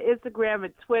up on Instagram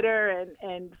and Twitter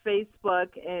and Facebook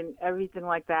and everything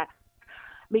like that,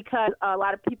 because a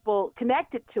lot of people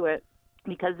connected to it,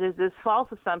 because there's this false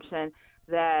assumption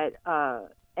that,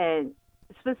 and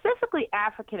specifically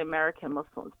African-American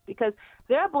Muslims, because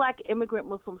there are Black immigrant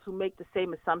Muslims who make the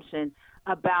same assumption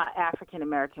about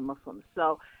African-American Muslims.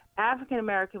 So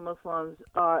African-American Muslims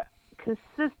are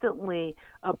consistently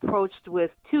approached with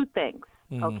two things,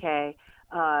 okay?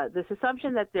 This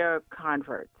assumption that they're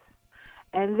converts.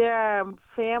 And there are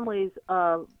families,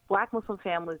 Black Muslim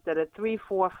families that are 3,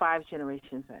 4, 5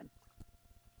 generations in.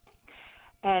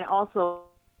 And also,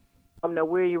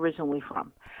 where you're originally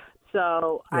from.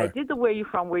 So right. I did the where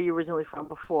you're originally from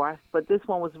before, but this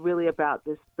one was really about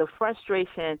the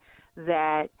frustration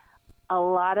that a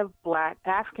lot of Black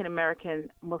African-American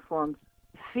Muslims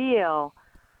feel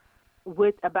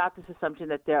about this assumption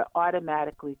that they're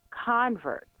automatically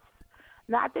converts.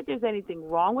 Not that there's anything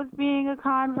wrong with being a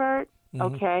convert,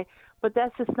 okay, but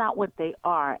that's just not what they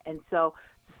are. And so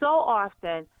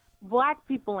often, Black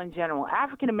people in general,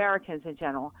 African Americans in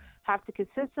general, have to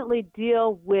consistently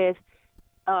deal with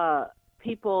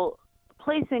people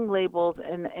placing labels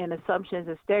and assumptions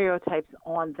and stereotypes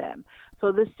on them.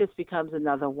 So this just becomes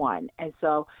another one. And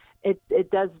so it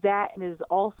does that, and is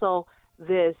also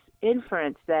this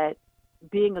inference that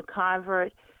being a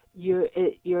convert,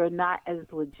 you're not as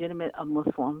legitimate a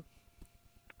Muslim.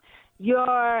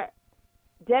 Your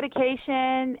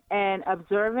dedication and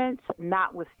observance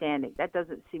notwithstanding, that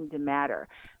doesn't seem to matter.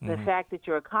 The fact that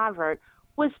you're a convert,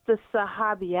 which the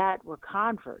Sahabiyat were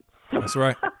converts. That's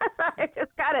right. I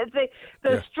just gotta say,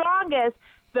 the strongest,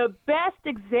 the best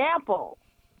example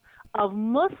of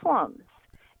Muslims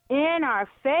in our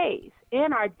faith,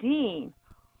 in our deen,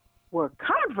 were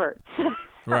converts.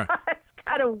 Right. It's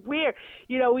kind of weird.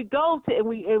 You know, we go to and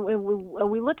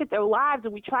we look at their lives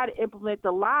and we try to implement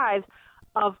the lives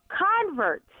of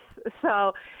converts.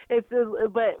 So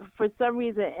but for some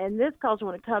reason in this culture,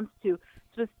 when it comes to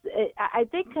I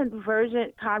think converts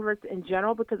in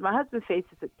general, because my husband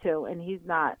faces it too, and he's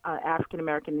not African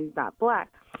American, he's not Black.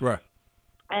 Right.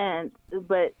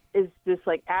 But it's just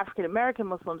like African American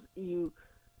Muslims.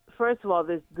 First of all,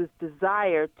 there's this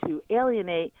desire to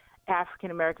alienate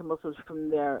African American Muslims from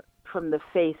the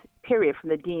faith period,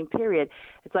 from the deen period.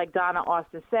 It's like Donna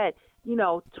Austin said,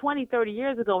 20, 30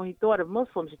 years ago, when he thought of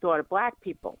Muslims, he thought of Black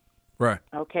people. Right.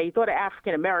 Okay, he thought of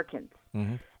African Americans.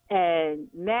 And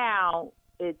now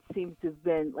it seems to have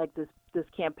been like this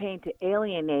campaign to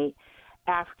alienate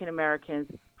African Americans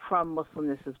from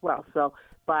Muslimness as well. So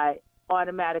by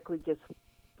automatically just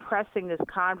pressing this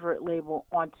convert label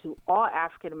onto all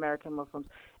African American Muslims,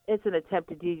 it's an attempt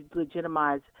to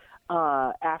delegitimize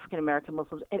African American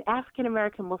Muslims and African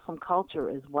American Muslim culture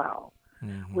as well,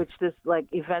 which this like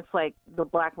events like the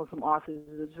Black Muslim Authors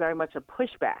is very much a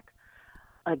pushback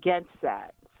against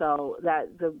that. So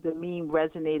that the meme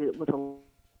resonated with a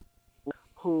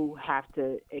who have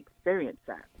to experience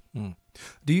that.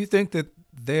 Do you think that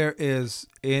there is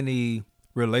any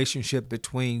relationship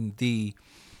between the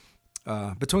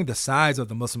size of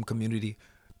the Muslim community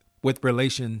with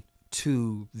relation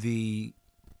to the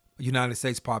United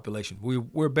States population?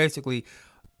 We're basically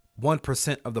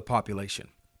 1% of the population.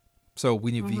 So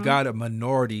when you got a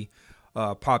minority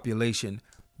population,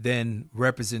 then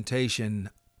representation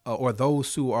or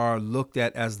those who are looked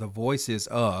at as the voices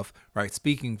of, right,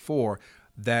 speaking for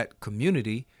that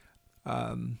community,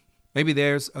 maybe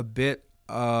there's a bit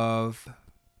of,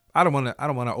 I don't want to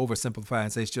oversimplify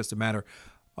and say it's just a matter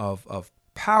of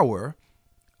power,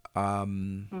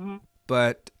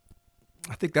 but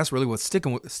I think that's really what's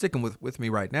sticking with me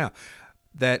right now.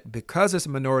 That because it's a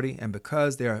minority and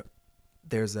because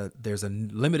there's a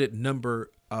limited number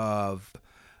of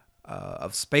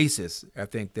spaces, I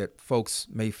think that folks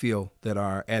may feel that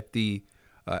are at the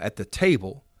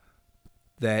table,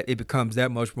 that it becomes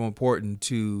that much more important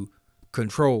to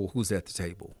control who's at the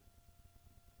table.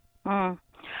 Well,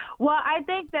 I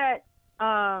think that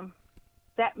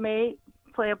that may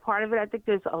play a part of it. I think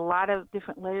there's a lot of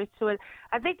different layers to it.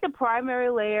 I think the primary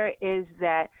layer is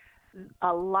that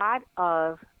a lot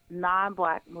of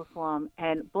non-Black Muslim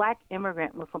and Black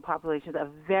immigrant Muslim populations are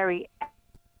very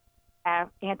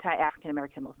anti-African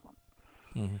American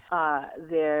Muslim.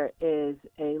 There is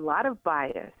a lot of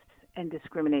bias and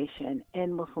discrimination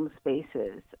in Muslim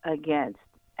spaces against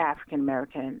African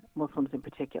American Muslims in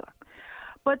particular.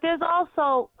 But there's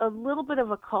also a little bit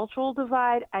of a cultural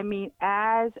divide. I mean,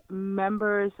 as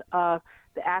members of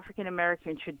the African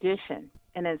American tradition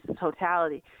in its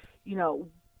totality, you know,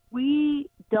 we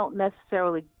don't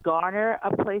necessarily garner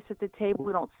a place at the table.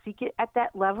 We don't seek it at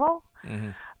that level.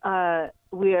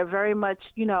 We are very much,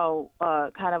 you know,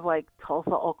 kind of like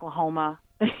Tulsa, Oklahoma.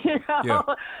 You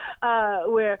know,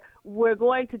 we're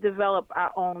going to develop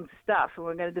our own stuff, and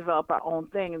we're going to develop our own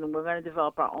thing, and then we're going to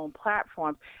develop our own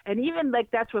platforms. And even like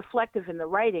that's reflective in the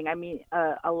writing. I mean,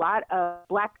 a lot of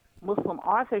Black Muslim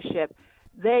authorship,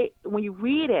 when you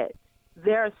read it,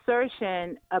 their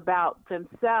assertion about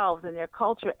themselves and their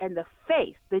culture and the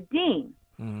faith, the deen,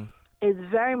 is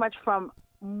very much from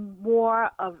more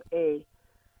of a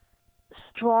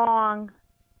strong,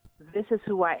 this is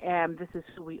who I am, this is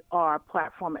who we are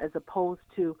platform, as opposed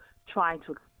to trying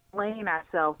to explain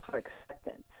ourselves for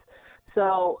acceptance.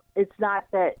 So it's not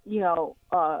that, you know,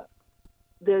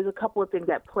 there's a couple of things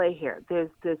at play here. There's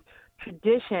this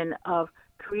tradition of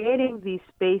creating these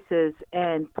spaces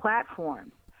and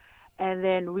platforms and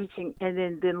then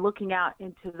then looking out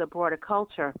into the broader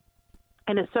culture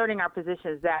and asserting our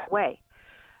positions that way,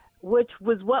 which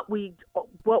was what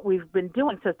we've been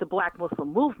doing since the Black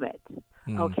Muslim movement.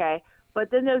 Okay,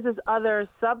 but then there's this other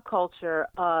subculture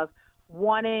of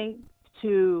wanting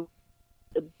to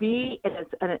be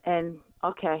and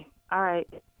okay, all right,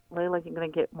 Layla, you're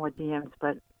going to get more DMs,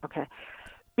 but okay,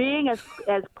 being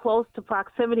as close to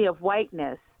proximity of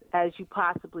whiteness as you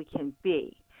possibly can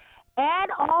be,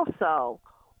 and also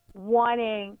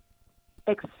wanting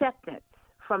acceptance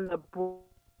from the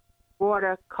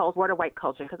broader white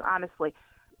culture, because honestly,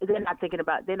 they're not thinking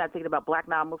about Black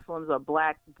non-Muslims or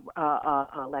Black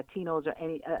Latinos or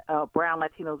any brown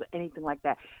Latinos or anything like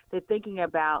that. They're thinking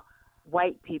about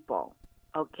white people,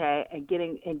 okay, and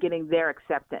getting their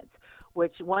acceptance.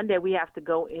 Which one day we have to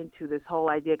go into this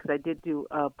whole idea, because I did do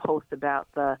a post about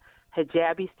the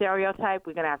hijabi stereotype.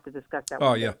 We're gonna have to discuss that.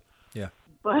 Oh yeah.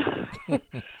 But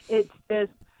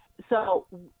so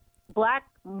Black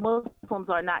Muslims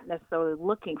are not necessarily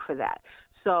looking for that.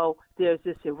 So there's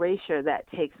this erasure that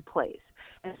takes place.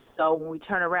 And so when we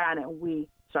turn around and we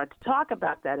start to talk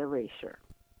about that erasure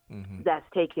that's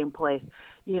taking place,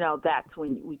 you know, that's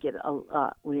when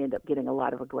we end up getting a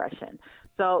lot of aggression.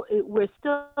 So we're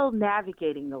still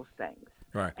navigating those things.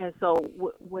 Right. And so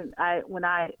when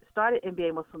I started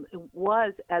NBA Muslim, it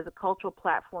was as a cultural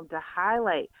platform to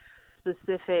highlight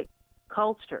specific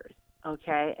cultures,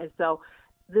 okay? And so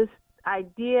this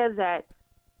idea that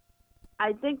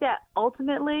I think that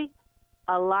ultimately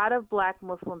a lot of Black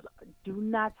Muslims do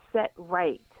not set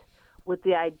right with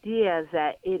the idea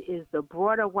that it is the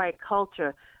broader white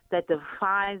culture that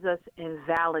defines us and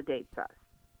validates us.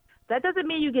 That doesn't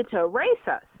mean you get to erase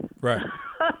us. Right.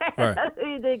 That doesn't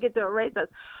mean you get to erase us.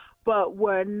 But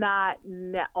we're not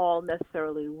all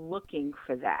necessarily looking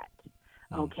for that,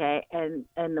 okay? And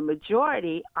the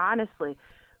majority, honestly,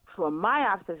 from my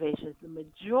observations, the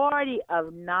majority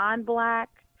of non-Black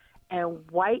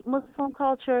And white Muslim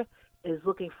culture is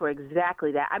looking for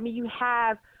exactly that. I mean, you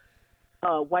have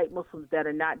white Muslims that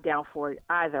are not down for it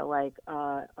either, like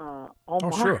Omar.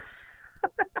 Oh, sure.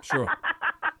 Sure.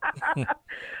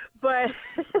 But,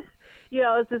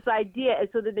 it's this idea. And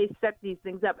so then they set these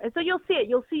things up. And so you'll see it.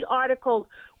 You'll see articles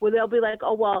where they'll be like,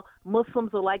 oh, well,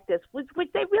 Muslims are like this, which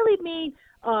they really mean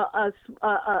a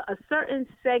certain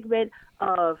segment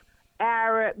of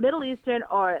Arab, Middle Eastern,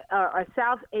 or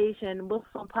South Asian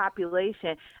Muslim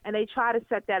population. And they try to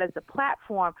set that as a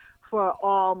platform for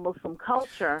all Muslim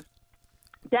culture.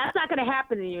 That's not going to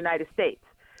happen in the United States.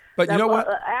 But you know what?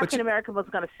 African American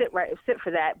Muslims going to sit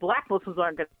for that. Black Muslims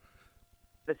aren't going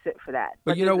to sit for that.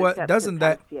 But you know what? Doesn't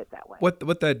that see it that way?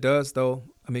 What that does though?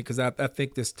 I mean, because I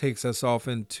think this takes us off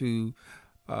into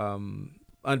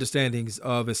understandings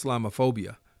of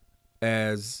Islamophobia,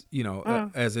 as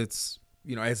as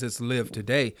it's lived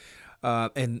today,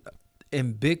 and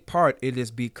in big part it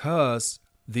is because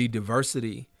the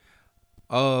diversity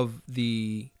of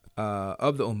the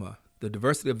Ummah. The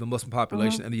diversity of the Muslim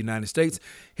population in the United States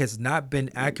has not been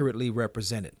accurately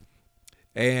represented,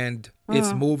 and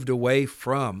it's moved away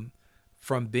from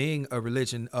being a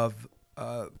religion of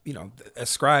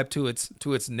ascribed to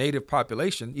its native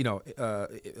population,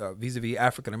 vis-a-vis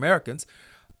African Americans,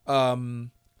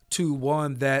 to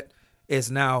one that is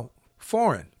now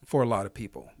foreign for a lot of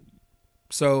people.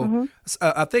 So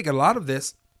I think a lot of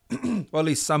this, well, at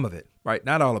least some of it, right?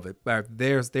 Not all of it. But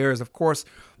there's of course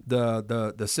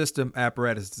the system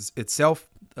apparatus itself,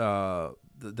 the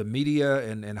media,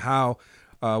 and how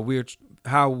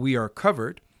we are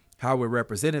covered, how we're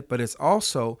represented. But it's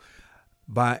also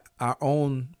by our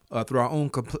own through our own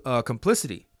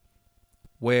complicity,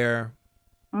 where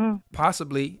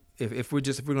possibly if we're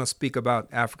going to speak about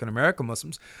African American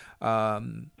Muslims,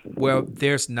 well,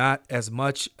 there's not as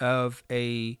much of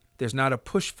there's not a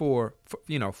push for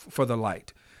the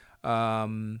light,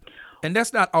 and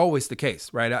that's not always the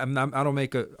case, right? I don't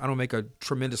make a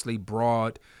tremendously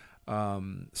broad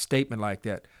statement like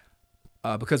that,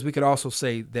 because we could also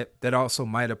say that also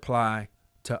might apply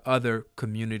to other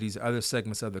communities, other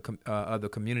segments of the other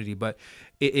community, but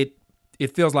it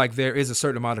feels like there is a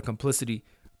certain amount of complicity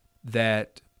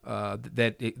that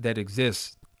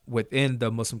exists within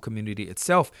the Muslim community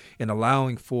itself in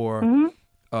allowing for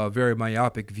a very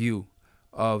myopic view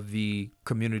of the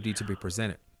community to be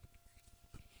presented.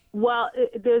 Well,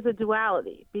 there's a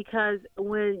duality, because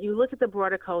when you look at the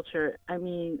broader culture, I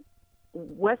mean,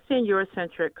 Western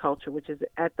Eurocentric culture, which is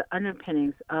at the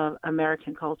underpinnings of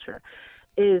American culture,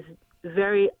 is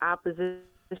very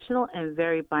oppositional and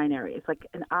very binary. It's like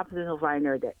an oppositional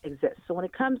binary that exists. So when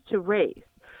it comes to race,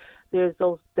 there's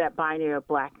that binary of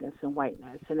blackness and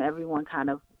whiteness, and everyone kind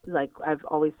of, like I've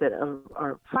always said,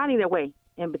 are finding their way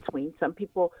in between. Some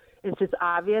people, it's just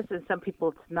obvious, and some people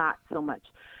it's not so much.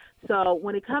 So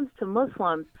when it comes to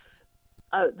Muslims,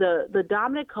 the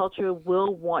dominant culture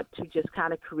will want to just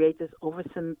kind of create this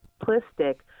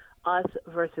oversimplistic us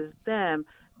versus them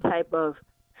type of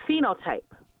phenotype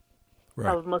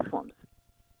of Muslims.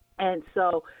 And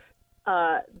so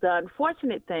the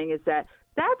unfortunate thing is that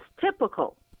that's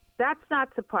typical. That's not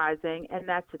surprising, and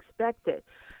that's expected.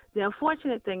 The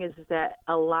unfortunate thing is that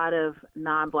a lot of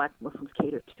non-Black Muslims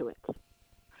cater to it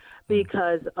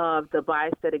because of the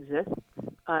bias that exists.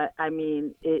 I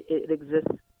mean, it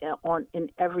exists in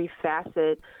every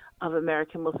facet of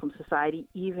American Muslim society,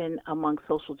 even among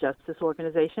social justice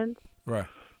organizations. Right.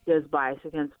 There's bias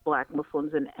against Black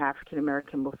Muslims and African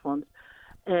American Muslims.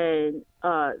 And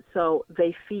so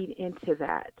they feed into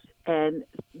that. And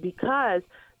because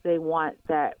they want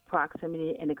that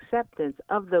proximity and acceptance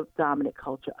of the dominant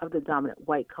culture, of the dominant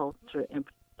white culture in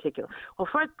particular. Well,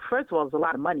 first of all, there's a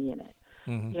lot of money in it.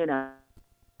 You know,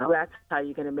 that's how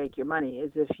you're going to make your money,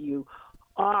 is if you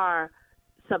are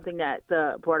something that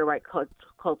the broader white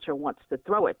culture wants to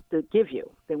give you.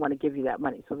 They want to give you that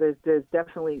money. So there's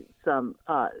definitely some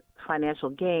financial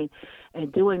gain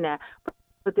in doing that.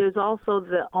 But there's also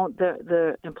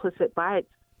the implicit bias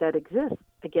that exists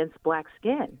against black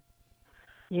skin.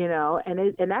 You know, and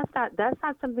that's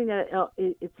not something that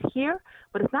it's here,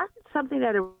 but it's not something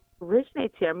that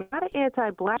originates here. I mean, a lot of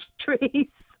anti-black trees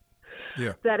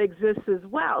that exists as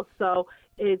well. So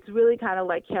it's really kind of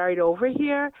like carried over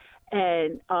here,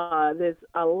 and there's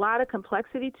a lot of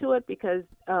complexity to it because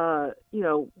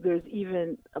there's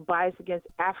even a bias against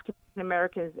African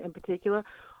Americans in particular,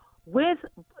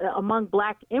 among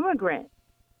black immigrants.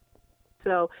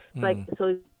 So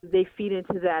so they feed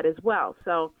into that as well.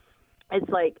 So it's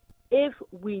like, if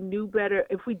we knew better,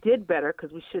 if we did better,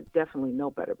 because we should definitely know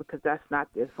better, because that's not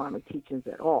the Islamic teachings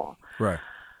at all. Right.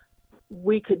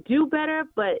 We could do better,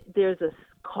 but there's a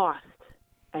cost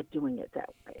at doing it that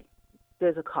way.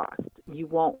 There's a cost. You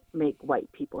won't make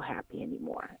white people happy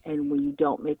anymore. And when you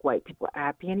don't make white people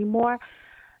happy anymore,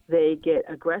 they get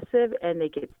aggressive and they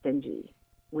get stingy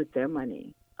with their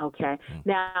money. Okay?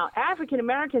 Now, African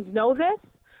Americans know this,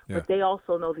 but they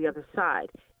also know the other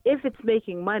side. If it's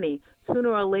making money, sooner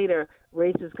or later,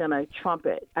 race is going to trump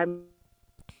it. I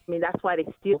mean, that's why they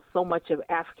steal so much of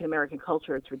African American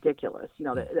culture. It's ridiculous. You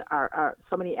know, our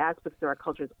so many aspects of our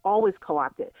culture is always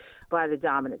co-opted by the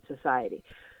dominant society.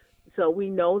 So we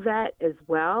know that as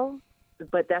well,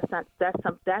 but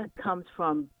that comes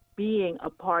from being a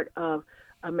part of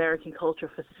American culture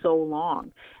for so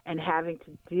long and having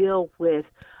to deal with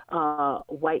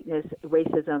whiteness,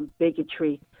 racism,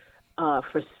 bigotry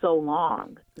for so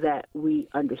long that we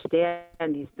understand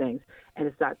these things, and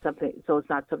it's not something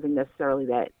necessarily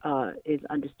that is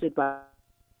understood by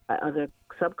other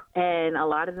and a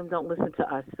lot of them don't listen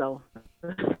to us. So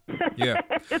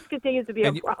this continues to be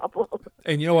a problem.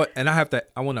 And you know what? And I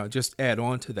want to just add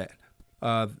on to that.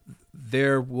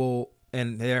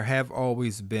 There have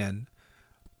always been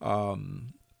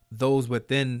those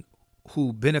within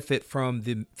who benefit from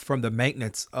the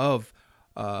maintenance of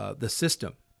the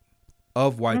system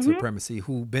of white supremacy,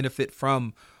 who benefit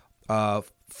from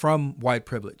white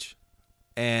privilege.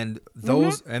 And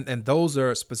those and those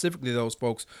are specifically those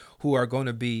folks who are going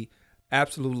to be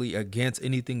absolutely against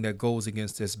anything that goes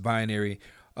against this binary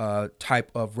type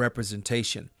of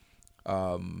representation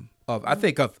I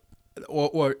think of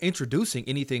or introducing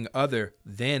anything other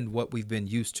than what we've been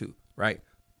used to, right?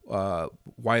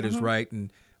 White is right,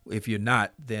 and if you're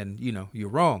not, then you're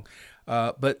wrong.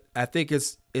 But I think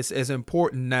it's as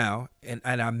important now, and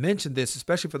I mentioned this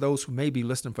especially for those who may be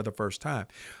listening for the first time,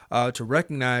 to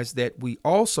recognize that we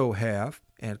also have,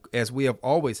 and as we have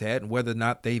always had, and whether or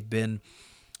not they've been,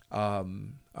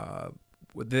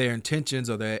 their intentions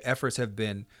or their efforts have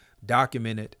been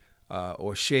documented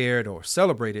or shared or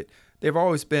celebrated, they've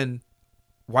always been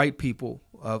white people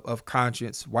of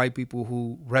conscience, white people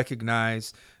who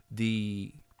recognize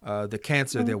the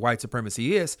cancer that white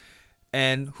supremacy is,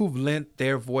 and who've lent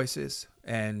their voices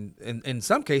and in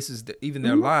some cases even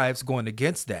their lives going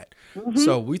against that.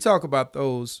 So we talk about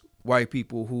those white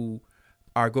people who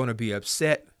are going to be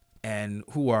upset and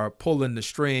who are pulling the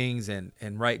strings and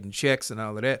writing checks and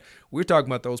all of that. We're talking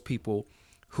about those people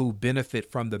who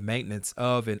benefit from the maintenance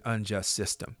of an unjust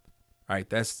system. Right?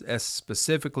 That's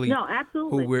specifically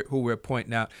who we're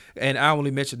pointing out. And I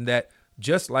only mentioned that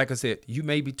just like I said, you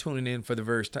may be tuning in for the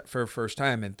first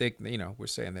time and think, we're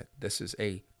saying that this is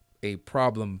a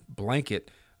problem blanket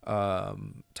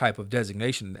type of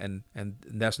designation, and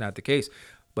that's not the case.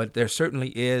 But there certainly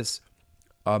is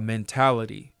a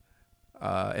mentality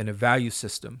and a value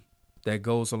system that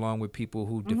goes along with people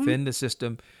who defend the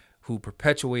system, who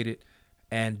perpetuate it,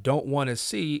 and don't want to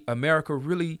see America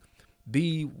really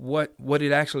be what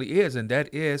it actually is, and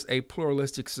that is a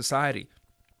pluralistic society.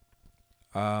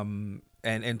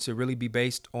 And to really be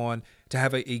based on, to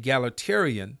have an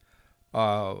egalitarian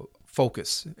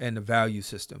focus and the value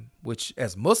system, which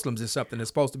as Muslims is something that's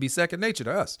supposed to be second nature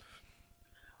to us.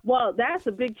 Well, that's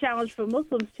a big challenge for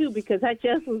Muslims too, because I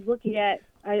just was looking at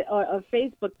on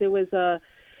Facebook. There was there's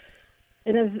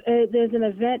an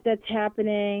event that's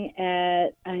happening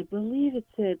at, I believe it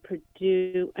said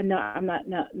Purdue.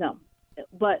 No.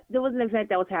 But there was an event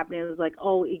that was happening. It was like,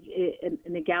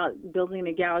 building an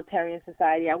egalitarian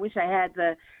society. I wish I had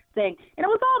the thing. And it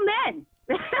was all men.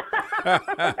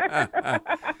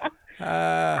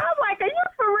 I'm like, are you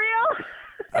for real?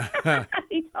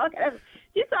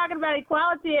 You're talking about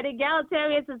equality and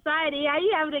egalitarian society. How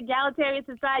you have an egalitarian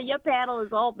society? Your panel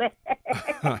is all men.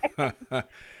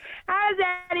 How does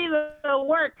that even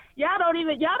work? Y'all don't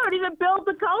even build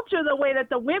the culture the way that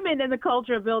the women in the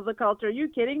culture build the culture. Are you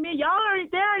kidding me? I'm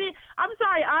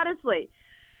sorry, honestly,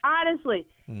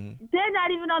 they're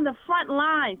not even on the front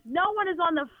lines. No one is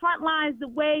on the front lines the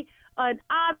way an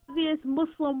obvious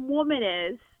Muslim woman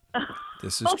is.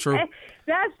 This is true.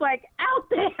 That's like out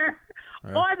there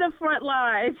on the front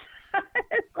lines.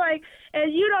 It's like,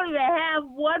 and you don't even have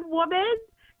one woman.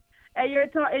 And you're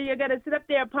going to sit up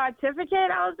there and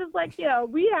pontificate. I was just like,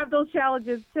 we have those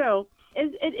challenges too.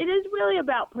 It is really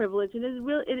about privilege, and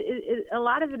a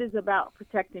lot of it is about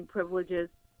protecting privileges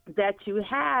that you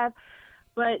have.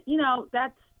 But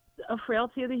that's a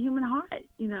frailty of the human heart.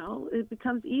 It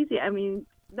becomes easy. I mean,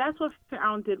 that's what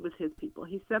Pharaoh did with his people.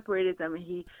 He separated them and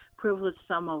he privileged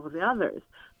some over the others.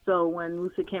 So when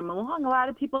Musa came along, a lot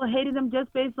of people hated him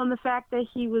just based on the fact that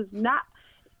he was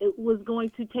going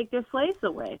to take their slaves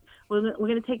away. We're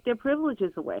going to take their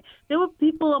privileges away. There were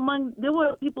people among the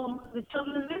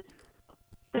children that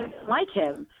didn't like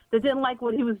him that didn't like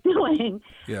what he was doing.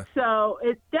 Yeah. So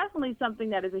it's definitely something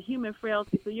that is a human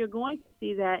frailty. So you're going to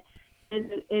see that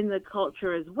in the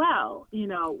culture as well. You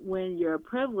know, when you're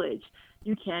privileged,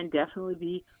 you can definitely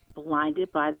be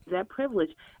blinded by that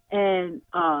privilege. And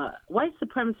white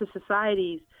supremacist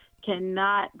societies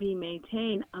cannot be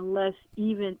maintained unless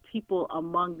even people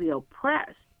among the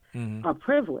oppressed are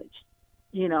privileged.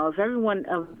 You know, if everyone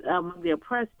among the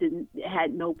oppressed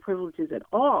had no privileges at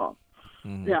all,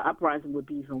 the uprising would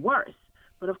be even worse.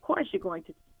 But of course, you're going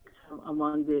to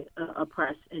among the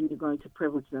oppressed, and you're going to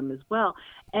privilege them as well.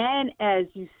 And as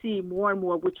you see more and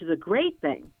more, which is a great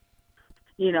thing,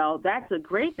 you know, that's a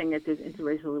great thing that there's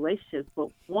interracial relationships. But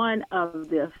one of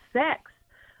the effects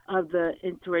of the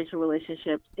interracial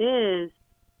relationships is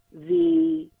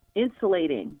the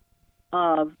insulating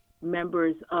of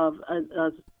members of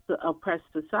the oppressed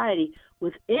society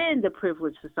within the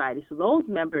privileged society. So those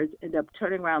members end up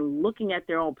turning around, looking at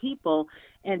their own people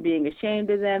and being ashamed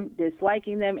of them,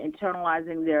 disliking them,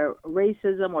 internalizing their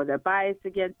racism or their bias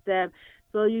against them.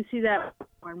 So you see that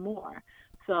more and more.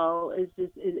 So it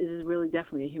is really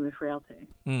definitely a human frailty.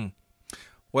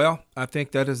 Well, I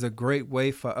think that is a great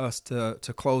way for us to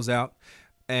close out.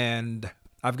 And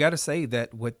I've got to say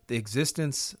that with the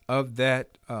existence of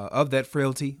that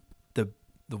frailty,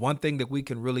 the one thing that we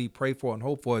can really pray for and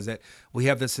hope for is that we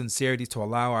have the sincerity to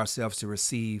allow ourselves to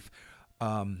receive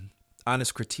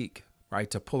honest critique, right?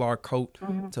 To pull our coat,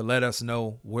 to let us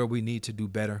know where we need to do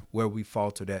better, where we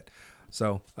faltered at.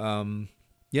 So,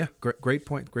 yeah, great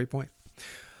point.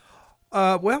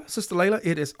 Well, Sister Layla,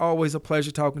 it is always a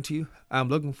pleasure talking to you. I'm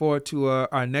looking forward to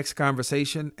our next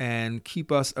conversation, and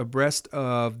keep us abreast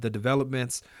of the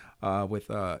developments with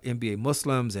NBA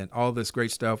Muslims and all this great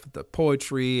stuff, the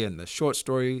poetry and the short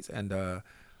stories and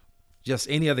just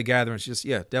any other gatherings. Just,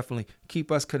 yeah, definitely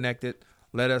keep us connected.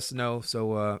 Let us know.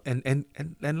 So, and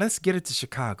let's get it to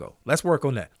Chicago. Let's work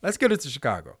on that. Let's get it to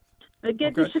Chicago.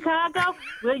 Get to Chicago?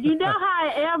 Well, you know how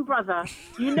I am, brother.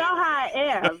 You know how I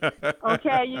am.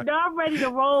 Okay? You know I'm ready to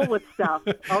roll with stuff.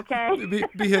 Okay?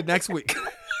 Be here next week.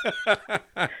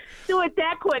 Do it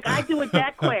that quick. I do it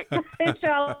that quick.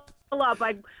 Inshallah,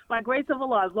 by grace of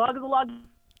Allah. As long as Allah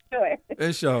do it.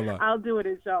 Inshallah. I'll do it,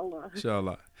 inshallah.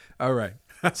 Inshallah. All right.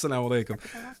 Assalamu alaikum.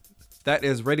 That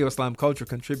is Radio Islam Culture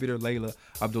contributor Layla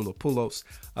Abdullah-Poulos.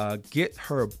 Get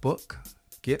her book.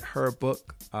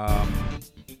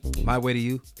 My Way to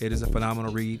You. It is a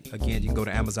phenomenal read. Again, you can go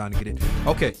to Amazon and get it.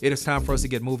 Okay, it is time for us to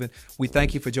get moving. We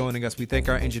thank you for joining us. We thank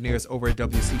our engineers over at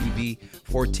WCEV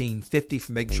 1450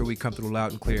 for making sure we come through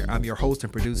loud and clear. I'm your host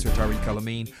and producer, Tariq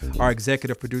Al-Amin. Our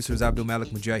executive producer is Abdul Malik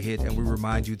Mujahid, and we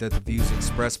remind you that the views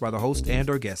expressed by the host and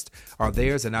our guest are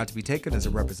theirs and not to be taken as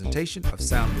a representation of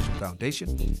Sound Vision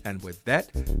Foundation. And with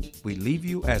that, we leave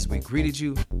you as we greeted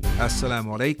you.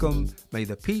 Assalamu alaikum. May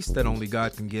the peace that only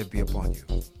God can give be upon you.